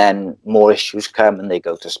 and then more issues come and they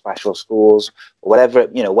go to special schools or whatever,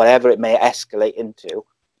 you know, whatever it may escalate into.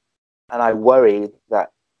 And I worry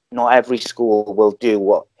that not every school will do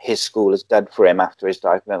what his school has done for him after his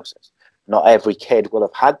diagnosis. Not every kid will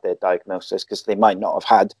have had their diagnosis because they might not have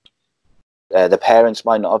had, the parents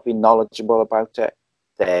might not have been knowledgeable about it.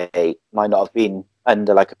 They might not have been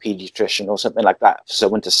under like a pediatrician or something like that for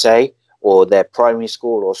someone to say, or their primary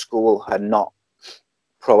school or school are not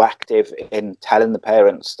proactive in telling the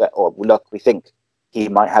parents that, oh, look, we think he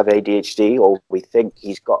might have ADHD, or we think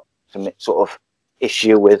he's got some sort of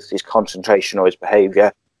issue with his concentration or his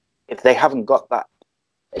behavior. If they haven't got that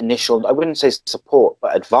initial, I wouldn't say support,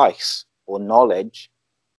 but advice or knowledge,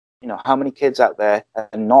 you know, how many kids out there are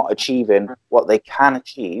not achieving what they can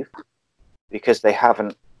achieve because they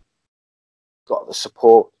haven't got the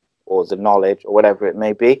support or the knowledge or whatever it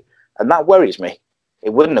may be? And that worries me.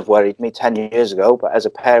 It wouldn't have worried me 10 years ago, but as a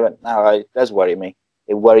parent now, it does worry me.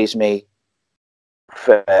 It worries me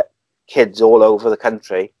for kids all over the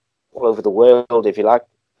country, all over the world, if you like,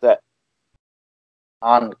 that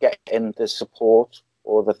aren't getting the support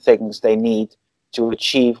or the things they need to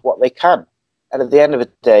achieve what they can. And at the end of the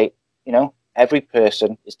day, you know, every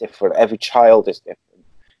person is different. Every child is different.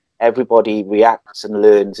 Everybody reacts and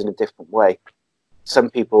learns in a different way. Some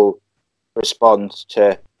people respond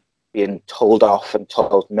to being told off and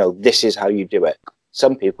told, no, this is how you do it.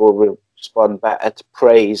 Some people respond better to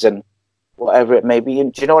praise and whatever it may be.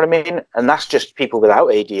 And do you know what I mean? And that's just people without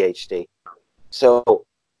ADHD. So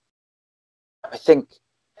I think,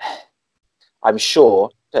 I'm sure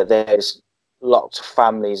that there's lots of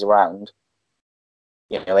families around,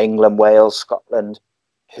 you know, England, Wales, Scotland,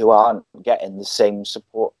 who aren't getting the same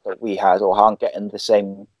support that we had or aren't getting the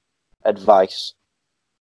same advice.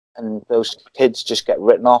 And those kids just get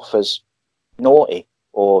written off as naughty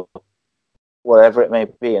or whatever it may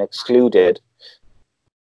be and excluded.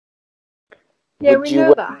 Yeah, we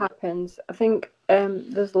know that happens. I think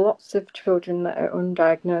there's lots of children that are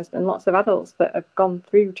undiagnosed and lots of adults that have gone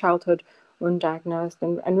through childhood undiagnosed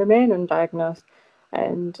and remain undiagnosed.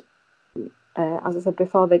 And as I said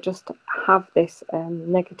before, they just have this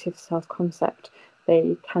negative self-concept.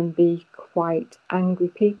 They can be quite angry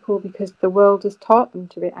people because the world has taught them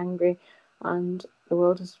to be angry and the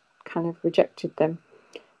world has kind of rejected them.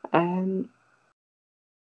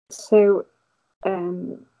 So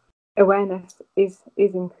awareness is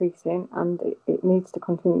increasing, and it needs to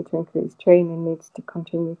continue to increase. Training needs to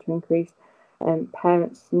continue to increase.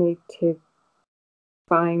 Parents need to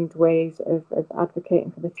find ways of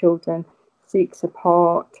advocating for the children, seek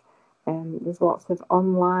support. There's lots of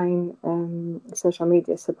online social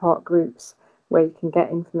media support groups where you can get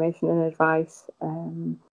information and advice,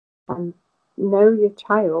 and know your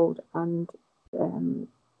child, and you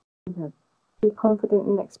know, be confident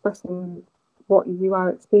in expressing what you are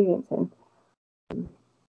experiencing.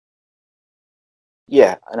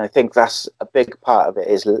 Yeah, and I think that's a big part of it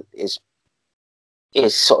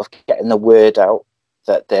is sort of getting the word out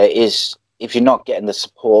that there is, if you're not getting the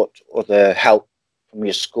support or the help from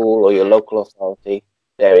your school or your local authority,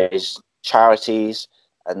 there is charities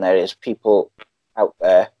and there is people out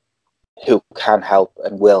there who can help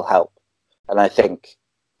and will help. And I think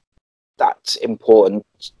that's important.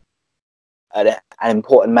 An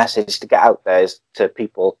important message to get out there is to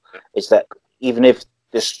people is that even if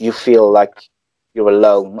you feel like you're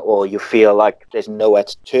alone, or you feel like there's nowhere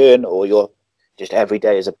to turn, or you're just every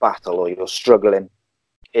day is a battle, or you're struggling,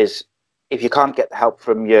 is if you can't get the help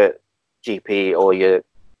from your GP or your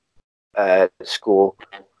school,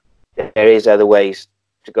 there is other ways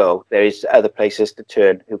to go. There is other places to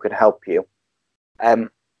turn who can help you.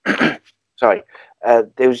 Sorry.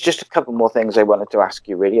 There was just a couple more things I wanted to ask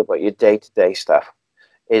you really about your day-to-day stuff.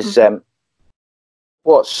 Is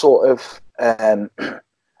what sort of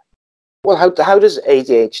well, how does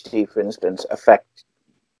ADHD, for instance, affect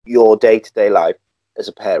your day-to-day life as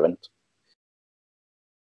a parent?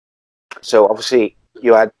 So obviously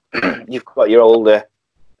you've got your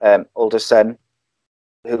older son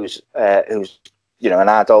who's an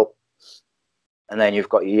adult, and then you've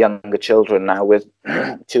got your younger children now, with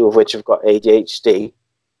two of which have got ADHD.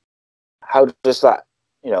 How does that,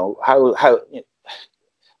 how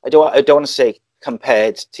I don't want to say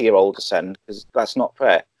compared to your older son, because that's not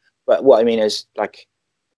fair. But what I mean is, like,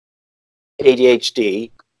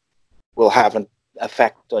 ADHD will have an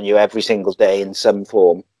effect on you every single day in some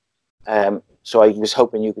form. So I was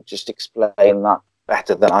hoping you could just explain that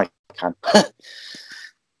better than I can.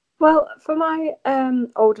 Well, for my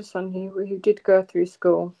older son, who did go through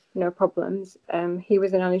school, no problems. He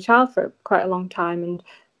was an only child for quite a long time, and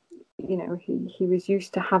he was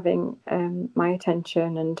used to having my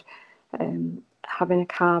attention and having a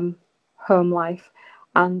calm home life.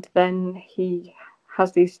 And then he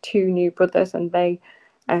has these two new brothers, and they're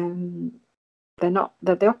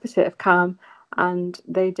the opposite of calm, and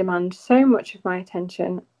they demand so much of my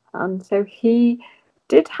attention. And so he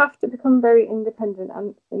did have to become very independent,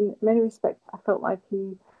 and in many respects I felt like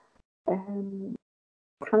he kind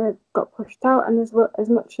of got pushed out, and as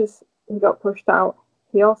much as he got pushed out,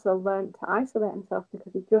 he also learned to isolate himself,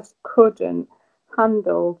 because he just couldn't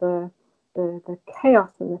handle the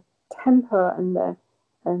chaos and the temper and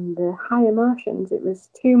the high emotions. It was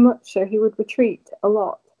too much, so he would retreat a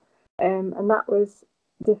lot, and that was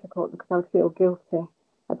difficult because I would feel guilty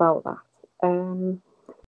about that.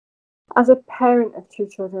 As a parent of two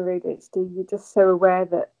children with ADHD, you're just so aware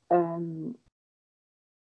that the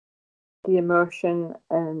emotion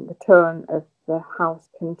and the tone of the house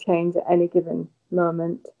can change at any given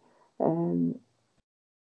moment.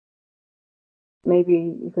 Maybe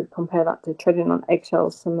you could compare that to treading on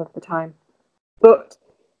eggshells some of the time. But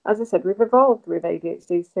as I said, we've evolved with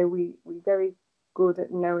ADHD, so we're very good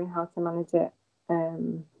at knowing how to manage it.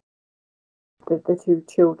 The two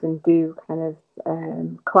children do kind of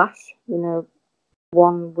clash.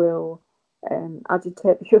 One will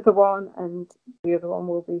agitate the other one, and the other one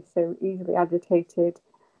will be so easily agitated.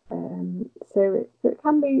 So it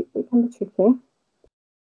can be tricky.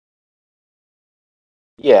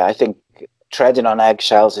 Yeah, I think treading on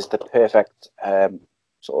eggshells is the perfect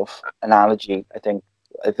sort of analogy. I think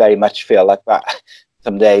I very much feel like that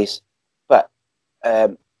some days, but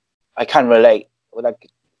I can relate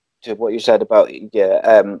to what you said about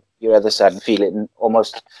your other son feeling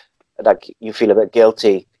almost like you feel a bit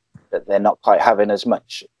guilty that they're not quite having as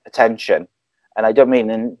much attention. And I don't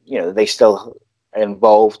mean they still are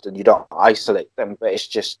involved and you don't isolate them, but it's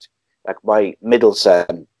just like my middle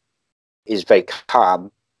son is very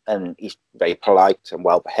calm and he's very polite and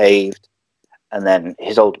well behaved, and then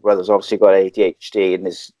his older brother's obviously got ADHD and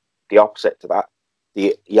is the opposite to that.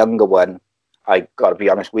 The younger one, I got to be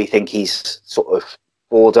honest, we think he's sort of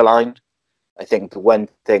borderline. I think the one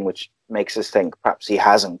thing which makes us think perhaps he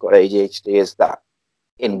hasn't got ADHD is that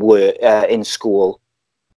in school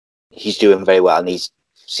he's doing very well and he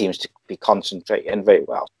seems to be concentrating very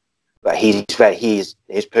well. But his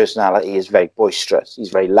personality is very boisterous. He's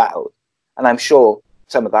very loud, and I'm sure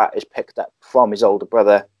some of that is picked up from his older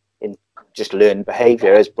brother in just learned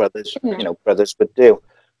behaviour, as brothers would do.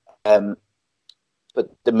 But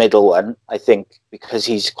the middle one, I think, because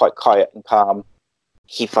he's quite quiet and calm,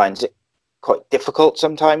 he finds it quite difficult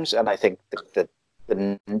sometimes. And I think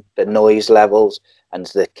the noise levels and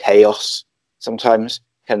the chaos sometimes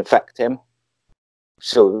can affect him.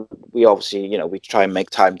 So we obviously, we try and make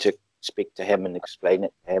time to speak to him and explain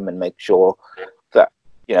it to him and make sure that,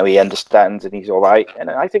 he understands and he's all right. And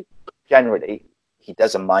I think generally he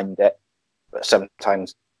doesn't mind it. But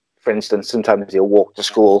sometimes, for instance, sometimes he'll walk to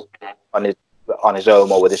school on his own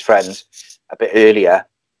or with his friends a bit earlier,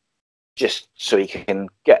 just so he can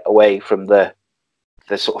get away from the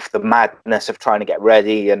sort of the madness of trying to get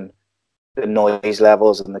ready and the noise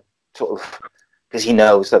levels and the sort of, because he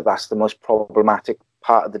knows that that's the most problematic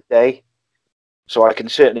part of the day. So I can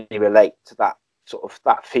certainly relate to that sort of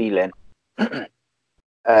that feeling.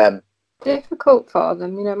 Difficult for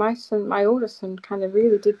them, my older son kind of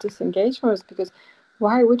really did disengage from us, because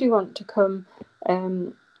why would he want to come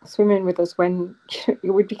swimming with us when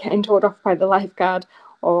you would be getting told off by the lifeguard,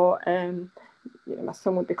 or my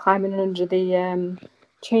son would be climbing under the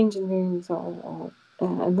changing rooms or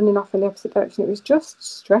running off in the opposite direction. It was just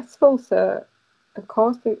stressful, so of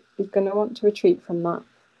course he's going to want to retreat from that.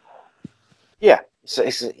 Yeah,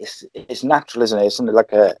 it's natural, isn't it? It's something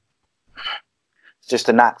like just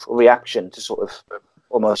a natural reaction to sort of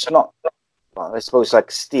almost I suppose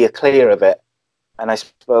like steer clear of it. And I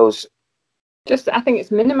suppose I think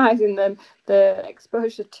it's minimizing the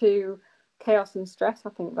exposure to chaos and stress. I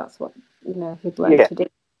think that's what he'd learn to do.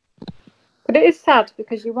 But it is sad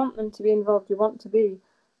because you want them to be involved. You want to be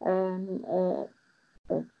a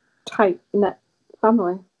tight-knit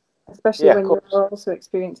family, especially when you're also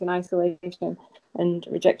experiencing isolation and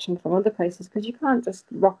rejection from other places, because you can't just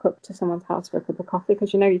rock up to someone's house for a cup of coffee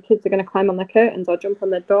because you know your kids are going to climb on their curtains or jump on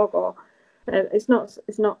their dog, or it's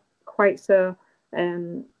not quite so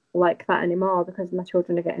like that anymore because my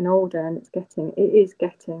children are getting older and it is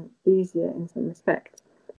getting easier in some respect,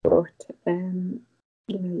 but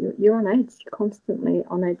you know, you're on edge. You're constantly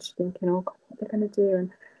on edge, thinking, "Oh God, what they're going to do,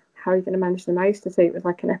 and how are you going to manage them?" I used to say it was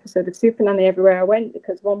like an episode of Super Nanny everywhere I went,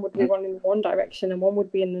 because one would be one in one direction and one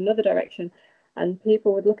would be in another direction, and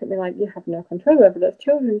people would look at me like, "You have no control over those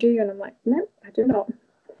children, do you?" And I'm like, "No, I do not."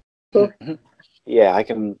 But, yeah, I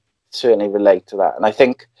can certainly relate to that, and I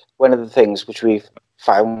think one of the things which we've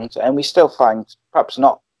found, and we still find, perhaps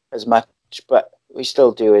not as much, but we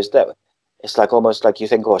still do, is that it's like almost like you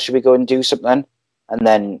think, "Oh, should we go and do something?" And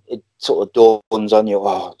then it sort of dawns on you,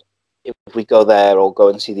 "Oh, if we go there or go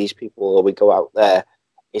and see these people or we go out there,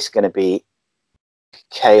 it's going to be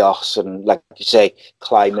chaos," and like you say,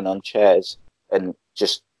 climbing on chairs and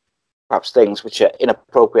just perhaps things which are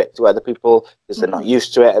inappropriate to other people because they're not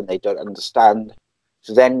used to it and they don't understand.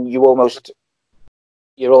 So then you're almost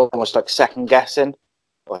like second guessing,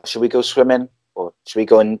 or should we go swimming, or should we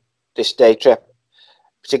go on this day trip?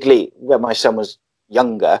 Particularly when my son was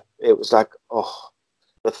younger, it was like, oh,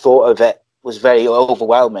 the thought of it was very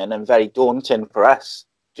overwhelming and very daunting for us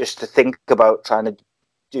just to think about trying to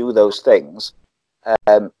do those things.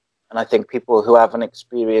 And I think people who haven't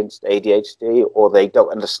experienced ADHD, or they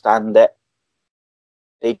don't understand it,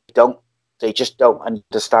 they just don't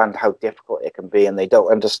understand how difficult it can be, and they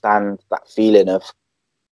don't understand that feeling of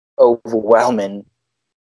overwhelming,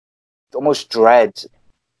 almost dread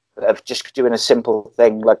of just doing a simple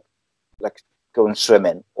thing like going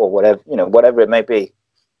swimming or whatever it may be.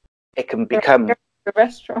 It can become a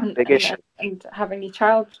restaurant big issue. and having your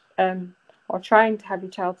child or trying to have your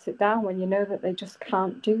child sit down when you know that they just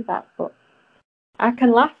can't do that. But I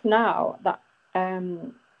can laugh now that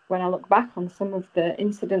when I look back on some of the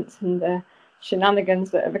incidents and the shenanigans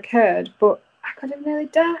that have occurred, but I could have nearly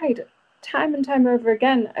died time and time over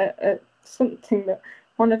again at something that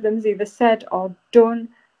one of them's either said or done.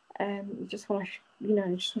 You just want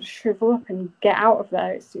to shrivel up and get out of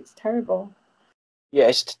there. It's terrible. Yeah,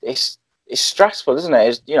 it's stressful, isn't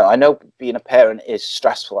it? I know being a parent is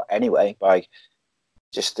stressful anyway by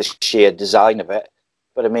just the sheer design of it.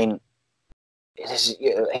 But I mean,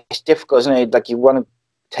 it's difficult, isn't it? Like you want to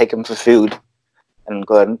take them for food and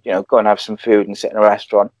go and have some food and sit in a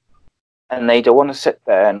restaurant, and they don't want to sit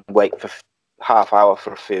there and wait for half hour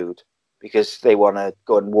for food because they want to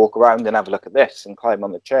go and walk around and have a look at this and climb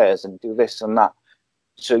on the chairs and do this and that.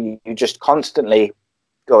 So you just constantly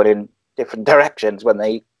going in different directions when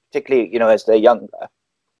they, particularly, as they're younger.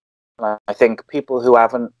 And I think people who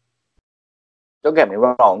haven't, don't get me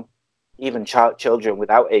wrong, even children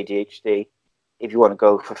without ADHD, if you want to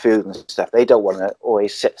go for food and stuff, they don't want to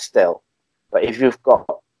always sit still. But if you've got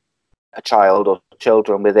a child or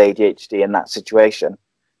children with ADHD in that situation,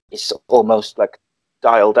 it's almost like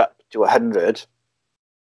dialed up to 100,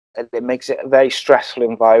 and it makes it a very stressful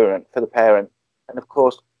environment for the parent. And of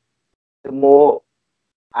course, the more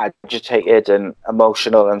agitated and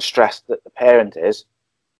emotional and stressed that the parent is,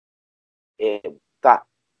 that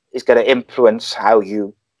is going to influence how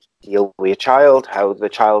you deal with your child, how the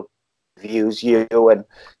child views you, and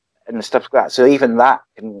stuff like that. So even that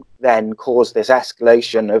can then cause this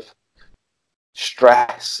escalation of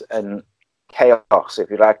stress and chaos, if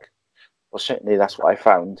you like. Well, certainly that's what I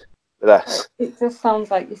found with us. It just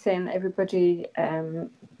sounds like you're saying that everybody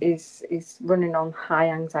is running on high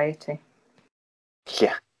anxiety.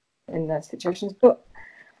 Yeah. In those situations. But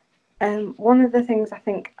one of the things I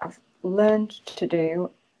think I've learned to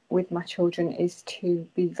do with my children is to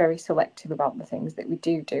be very selective about the things that we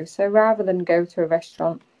do. So rather than go to a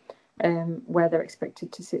restaurant where they're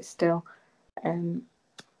expected to sit still, then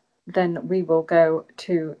we will go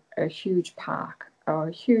to a huge park or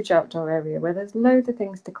a huge outdoor area where there's loads of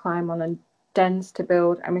things to climb on and dens to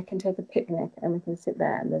build, and we can take a picnic and we can sit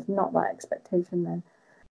there, and there's not that expectation then.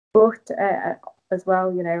 But as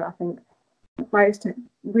well, I think I used to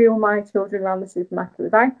wheel my children around the supermarket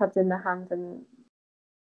with iPads in their hands, and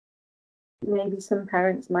maybe some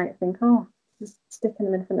parents might think, oh, just sticking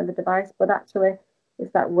them in front of a device. But actually,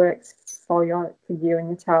 if that works for you and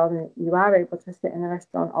your child, and you are able to sit in a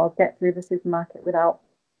restaurant or get through the supermarket without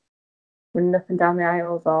running up and down the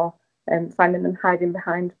aisles or finding them hiding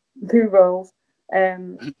behind loo rolls, yeah,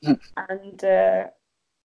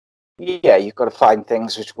 you've got to find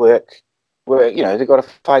things which work. They've got to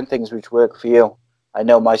find things which work for you. I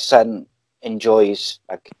know my son, enjoys,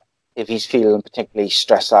 like if he's feeling particularly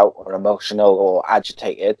stressed out or emotional or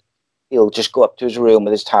agitated, he'll just go up to his room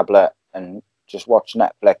with his tablet and just watch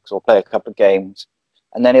Netflix or play a couple of games.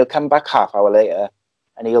 And then he'll come back half hour later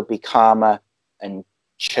and he'll be calmer and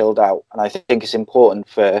chilled out. And I think it's important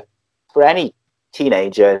for any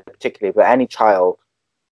teenager, particularly, but any child,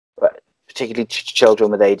 but particularly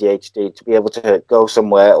children with ADHD, to be able to go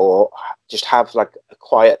somewhere or just have like a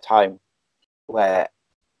quiet time where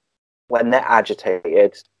when they're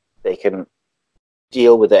agitated, they can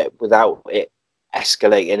deal with it without it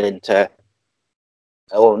escalating into,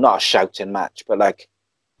 or not a shouting match, but like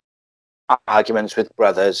arguments with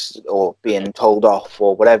brothers or being told off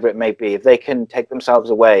or whatever it may be. If they can take themselves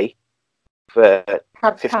away for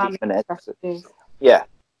 15 minutes, yeah,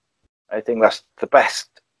 I think that's the best.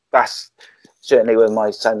 That's certainly with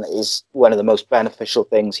my son is one of the most beneficial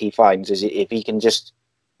things he finds is if he can just,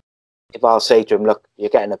 if I'll say to him, look, you're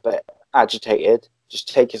getting a bit agitated,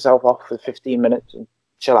 just take yourself off for 15 minutes and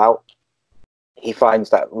chill out. He finds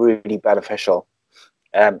that really beneficial.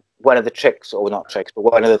 One of the tricks, or not tricks, but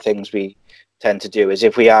one of the things we tend to do is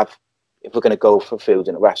if we're going to go for food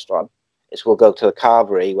in a restaurant, is we'll go to the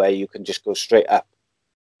carvery where you can just go straight up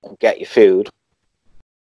and get your food.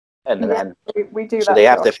 And then we do so that. They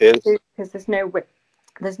have their food because there's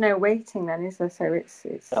no waiting then, is there? So it's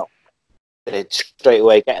no. It's straight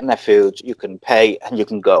away getting their food. You can pay and you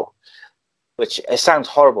can go. Which it sounds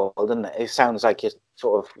horrible, doesn't it? It sounds like you're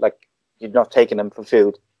sort of like you're not taking them for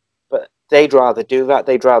food, but they'd rather do that.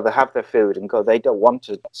 They'd rather have their food and go. They don't want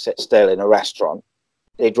to sit still in a restaurant.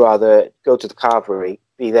 They'd rather go to the carvery,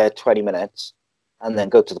 be there 20 minutes, and then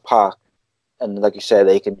go to the park. And like you say,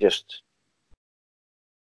 they can just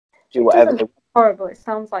do whatever. They horrible. It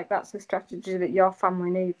sounds like that's a strategy that your family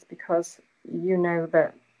needs because you know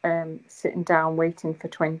that sitting down waiting for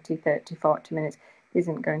 20, 30, 40 minutes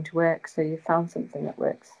isn't going to work. So you found something that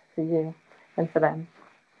works for you and for them.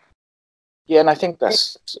 Yeah, and I think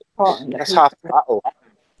that's half the battle.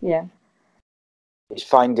 Yeah. Is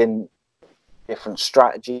finding different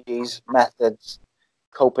strategies, methods,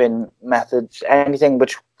 coping methods, anything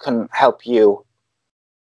which can help you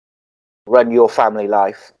run your family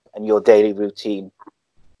life and your daily routine,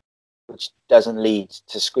 which doesn't lead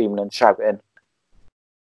to screaming and shouting.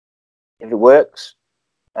 If it works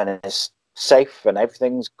and it's safe and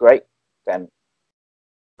everything's great, then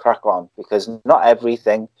crack on, because not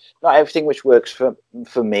everything which works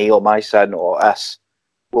for me or my son or us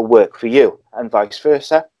will work for you, and vice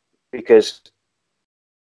versa. Because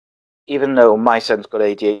even though my son's got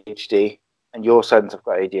ADHD and your sons have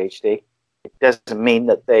got ADHD, it doesn't mean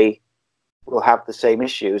that they will have the same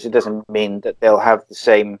issues. It doesn't mean that they'll have the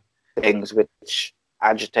same things which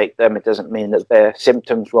agitate them. It doesn't mean that their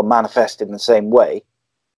symptoms will manifest in the same way.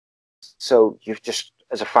 So you've just,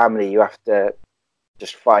 as a family, you have to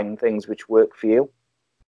just find things which work for you.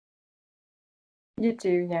 You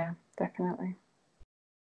do, yeah, definitely.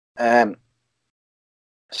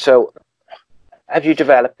 So have you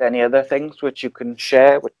developed any other things which you can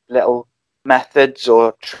share, with little methods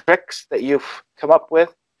or tricks that you've come up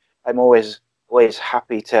with? I'm always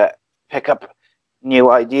happy to pick up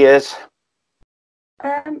new ideas.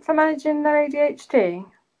 For managing their ADHD?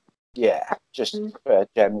 Yeah, just for a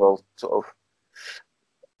general sort of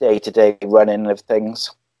day-to-day running of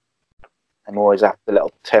things. I'm always after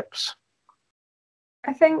little tips.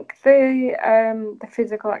 I think the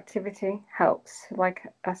physical activity helps. Like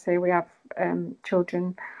I say, we have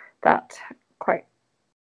children that quite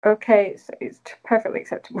okay. It's perfectly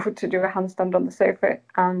acceptable to do a handstand on the sofa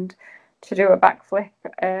and to do a backflip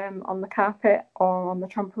on the carpet or on the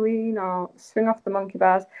trampoline or swing off the monkey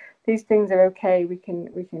bars. These things are okay. We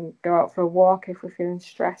can go out for a walk if we're feeling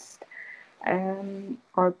stressed, or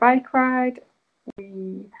a bike ride.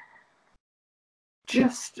 We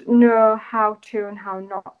just know how to and how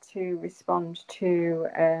not to respond to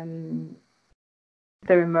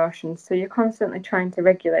their emotions. So you're constantly trying to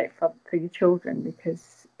regulate for your children,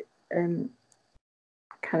 because kind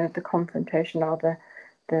of the confrontation or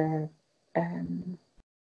the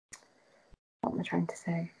what am I trying to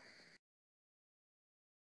say?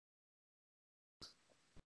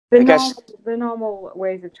 The normal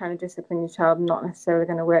ways of trying to discipline your child are not necessarily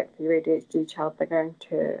going to work for your ADHD child. They're going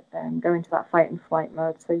to go into that fight and flight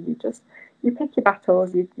mode. So you pick your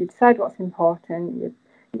battles. You decide what's important. You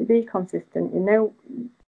be consistent. You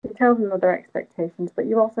tell them their expectations, but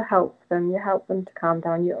you also help them. You help them to calm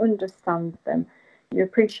down. You understand them. You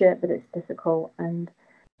appreciate that it's difficult, and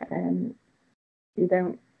you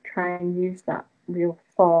don't try and use that real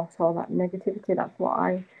force or that negativity. That's what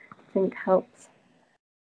I think helps.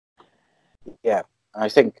 Yeah, I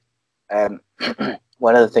think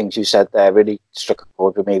one of the things you said there really struck a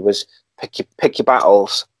chord with me was pick your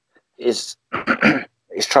battles. Is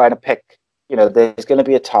is trying to pick. You know, there's going to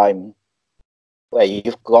be a time where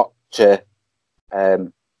you've got to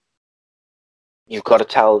tell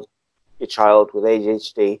your child with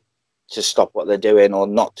ADHD to stop what they're doing or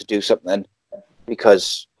not to do something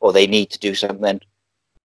or they need to do something.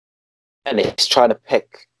 And it's trying to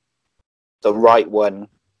pick the right one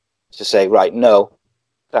to say, right, no,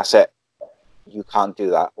 that's it. You can't do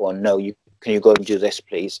that. Or no, can you go and do this,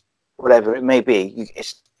 please? Whatever it may be,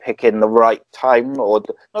 it's picking the right time, or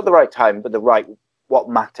not the right time, but what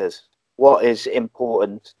matters. What is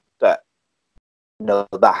important that, no,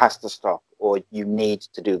 that has to stop, or you need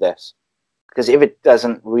to do this. Because if it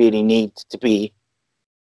doesn't really need to be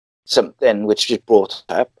something which is brought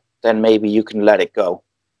up, then maybe you can let it go.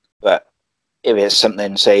 But if it's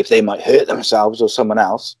something, say, if they might hurt themselves or someone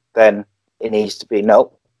else, then it needs to be,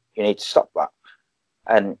 no, you need to stop that.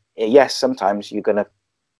 And yes, sometimes you're going to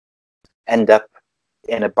end up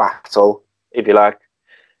in a battle, if you like.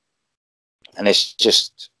 And it's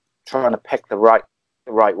just trying to pick the right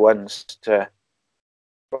ones to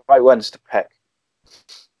pick.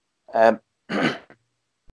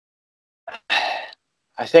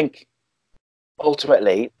 I think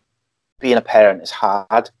ultimately being a parent is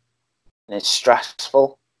hard and it's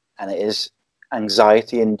stressful and it is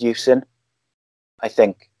anxiety inducing. I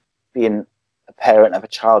think being a parent of a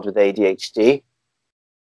child with ADHD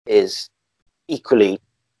is equally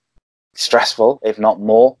stressful, if not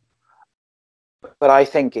more. But I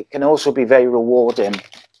think it can also be very rewarding.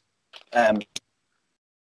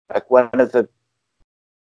 Like one of the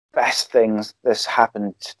best things that's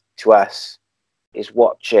happened to us is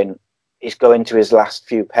going to his last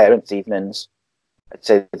few parents' evenings. I'd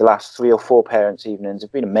say the last 3 or 4 parents' evenings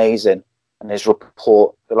have been amazing. And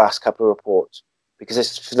the last couple of reports, because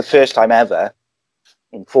it's for the first time ever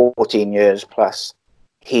in 14 years plus,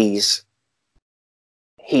 he's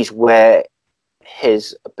where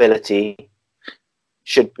his ability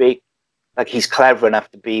should be. Like, he's clever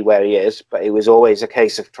enough to be where he is, but it was always a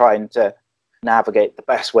case of trying to navigate the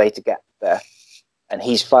best way to get there. And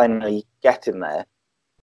he's finally getting there.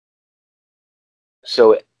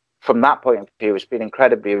 So from that point of view, it's been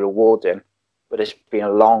incredibly rewarding, but it's been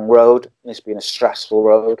a long road and it's been a stressful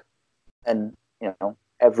road. And, you know,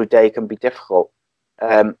 every day can be difficult.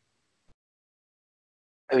 I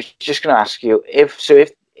was just going to ask you,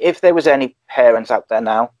 if there was any parents out there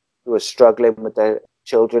now who are struggling with their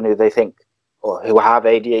children who they think, or who have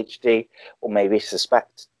ADHD, or maybe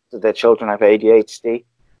suspect that their children have ADHD,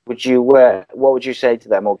 what would you say to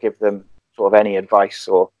them, or give them sort of any advice?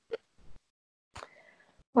 Or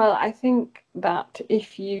Well, I think that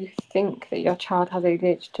if you think that your child has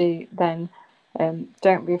ADHD, then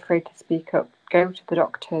don't be afraid to speak up. Go to the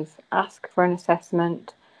doctors, ask for an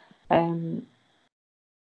assessment, do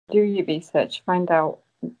your research, find out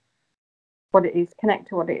what it is, connect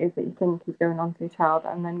to what it is that you think is going on for your child,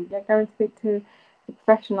 and then go and speak to a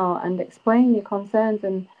professional and explain your concerns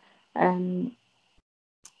and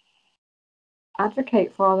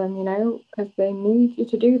advocate for them, you know, because they need you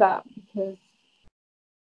to do that, because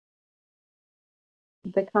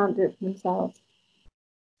they can't do it for themselves.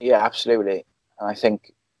 Yeah, absolutely. And I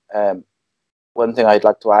think one thing I'd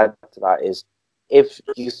like to add to that is, if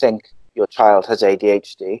you think your child has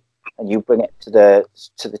ADHD and you bring it to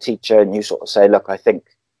the teacher and you sort of say, look, I think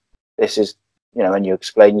this is, you know, and you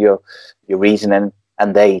explain your reasoning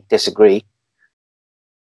and they disagree,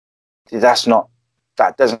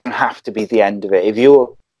 that doesn't have to be the end of it. If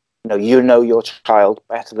you know your child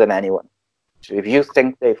better than anyone. So if you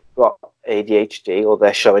think they've got ADHD or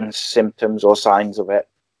they're showing symptoms or signs of it,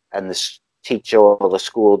 and the teacher or the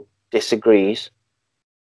school disagrees,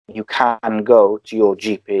 you can go to your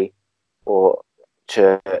GP or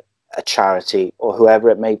to a charity or whoever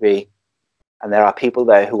it may be, and there are people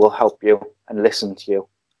there who will help you and listen to you.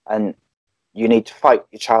 And you need to fight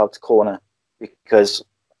your child's corner, because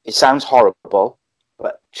it sounds horrible,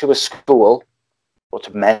 but to a school, or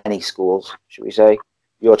to many schools, should we say,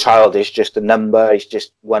 your child is just a number, it's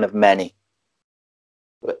just one of many.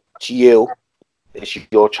 But to you, it's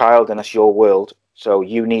your child and it's your world. So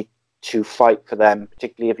you need to fight for them,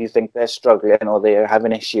 particularly if you think they're struggling or they're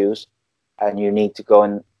having issues, and you need to go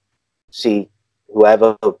and see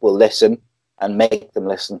whoever will listen and make them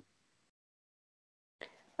listen.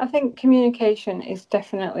 I think communication is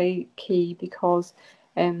definitely key, because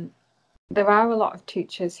there are a lot of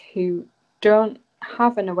teachers who don't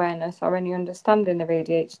have an awareness or any understanding of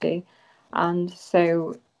ADHD, and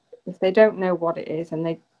so if they don't know what it is, and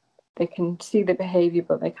they can see the behaviour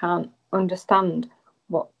but they can't understand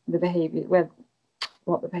what the behaviour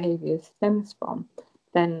stems from,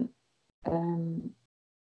 then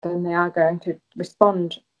they are going to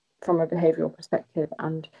respond from a behavioural perspective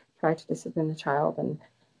and try to discipline the child and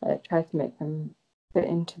try to make them fit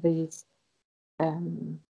into these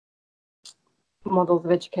models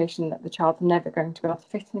of education that the child's never going to be able to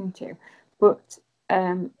fit into. But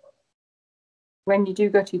when you do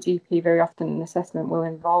go to GP, very often an assessment will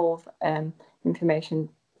involve information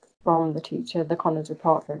from the teacher, the Connors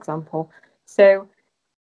report, for example. So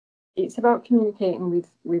it's about communicating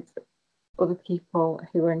with other people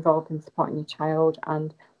who are involved in supporting your child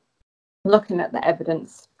and looking at the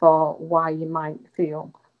evidence for why you might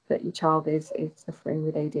feel that your child is suffering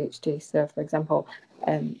with ADHD. So, for example,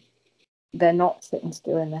 they're not sitting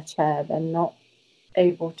still in their chair, they're not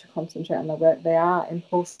able to concentrate on their work, they are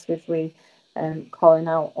impulsively calling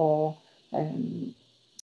out or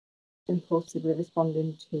impulsively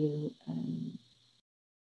responding to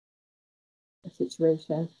a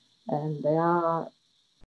situation, and they are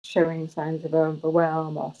showing signs of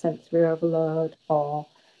overwhelm or sensory overload or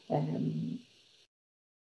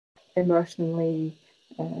emotionally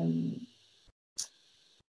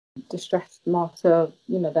distressed more so,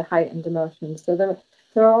 the heightened emotions. So there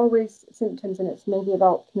are always symptoms, and it's maybe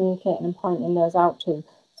about communicating and pointing those out to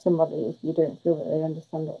somebody if you don't feel that they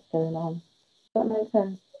understand what's going on. Does that make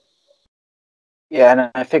sense? Yeah,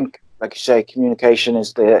 and I think, like you say, communication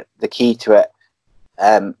is the key to it.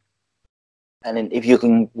 And if you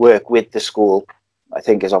can work with the school, I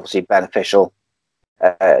think is obviously beneficial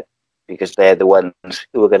because they're the ones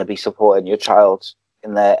who are going to be supporting your child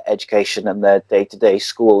in their education and their day-to-day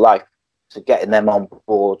school life. So getting them on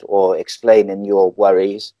board or explaining your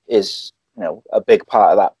worries is, a big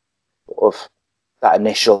part of that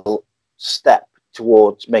initial step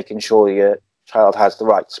towards making sure your child has the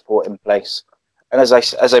right support in place. And as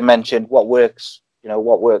I mentioned, what works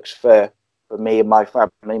for me and my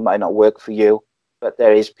family might not work for you, but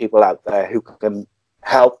there is people out there who can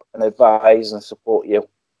help and advise and support you.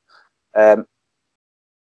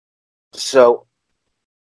 So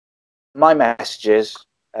my messages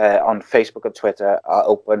on Facebook and Twitter are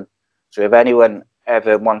open. So if anyone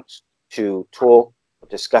ever wants to talk or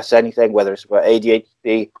discuss anything, whether it's about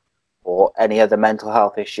ADHD or any other mental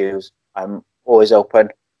health issues, I'm always open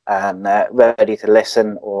and ready to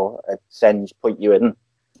listen or point you in,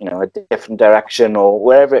 a different direction or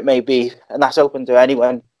wherever it may be. And that's open to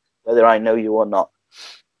anyone, whether I know you or not.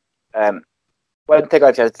 One thing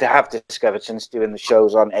I have discovered since doing the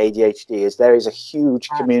shows on ADHD is there is a huge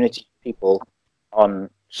community of people on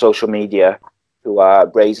social media who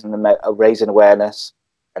are raising awareness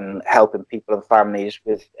and helping people and families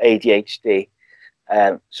with ADHD.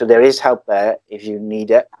 So there is help there if you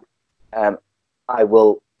need it. I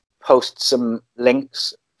will post some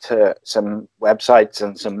links to some websites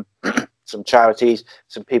and some charities,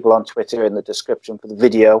 some people on Twitter in the description for the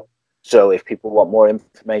video. So if people want more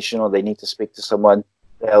information or they need to speak to someone,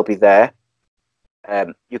 they'll be there.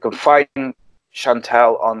 You can find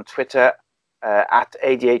Chantal on Twitter at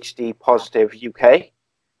ADHD Positive UK.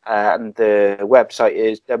 And the website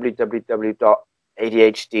is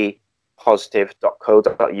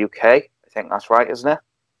www.adhdpositive.co.uk. I think that's right, isn't it?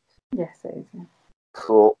 Yes, it is. Yeah.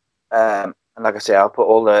 Cool. And like I say, I'll put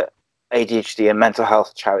all the ADHD and mental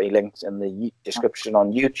health charity links in the description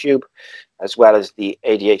on YouTube, as well as the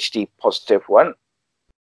ADHD Positive one.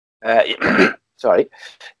 Sorry.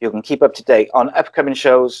 You can keep up to date on upcoming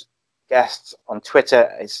shows. Guests on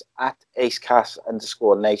Twitter is at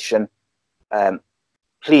acecast_nation.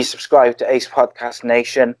 Please subscribe to Ace Podcast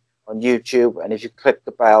Nation on YouTube, and if you click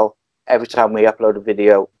the bell every time we upload a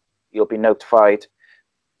video, you'll be notified.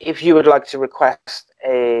 If you would like to request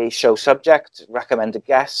a show subject, recommend a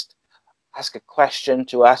guest, ask a question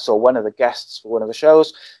to us or one of the guests for one of the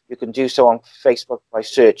shows, you can do so on Facebook by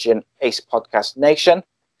searching Ace Podcast Nation.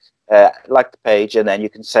 Like the page, and then you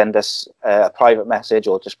can send us a private message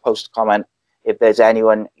or just post a comment if there's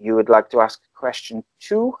anyone you would like to ask a question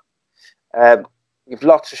to. We've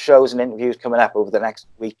lots of shows and interviews coming up over the next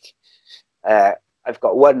week. I've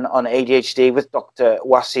got one on ADHD with Dr.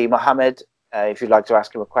 Wasi Mohammed. If you'd like to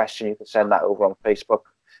ask him a question, you can send that over on Facebook,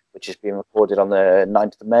 which is being recorded on the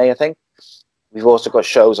 9th of May, I think. We've also got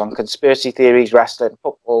shows on conspiracy theories, wrestling,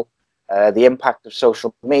 football, the impact of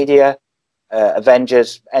social media,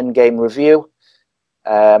 Avengers Endgame review.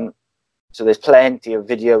 So there's plenty of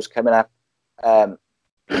videos coming up.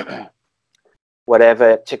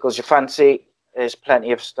 Whatever tickles your fancy, there's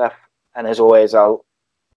plenty of stuff. And as always, I'll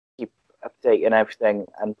keep updating everything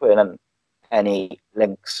and putting in any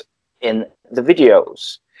links in the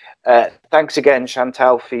videos. Thanks again,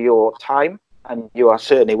 Chantal, for your time. And you are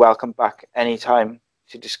certainly welcome back anytime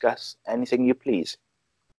to discuss anything you please.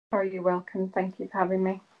 Oh, you're welcome. Thank you for having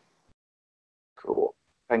me. Cool.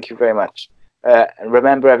 Thank you very much. And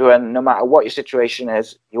remember, everyone, no matter what your situation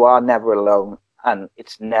is, you are never alone, and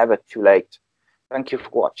it's never too late. Thank you for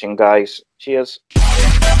watching, guys. Cheers.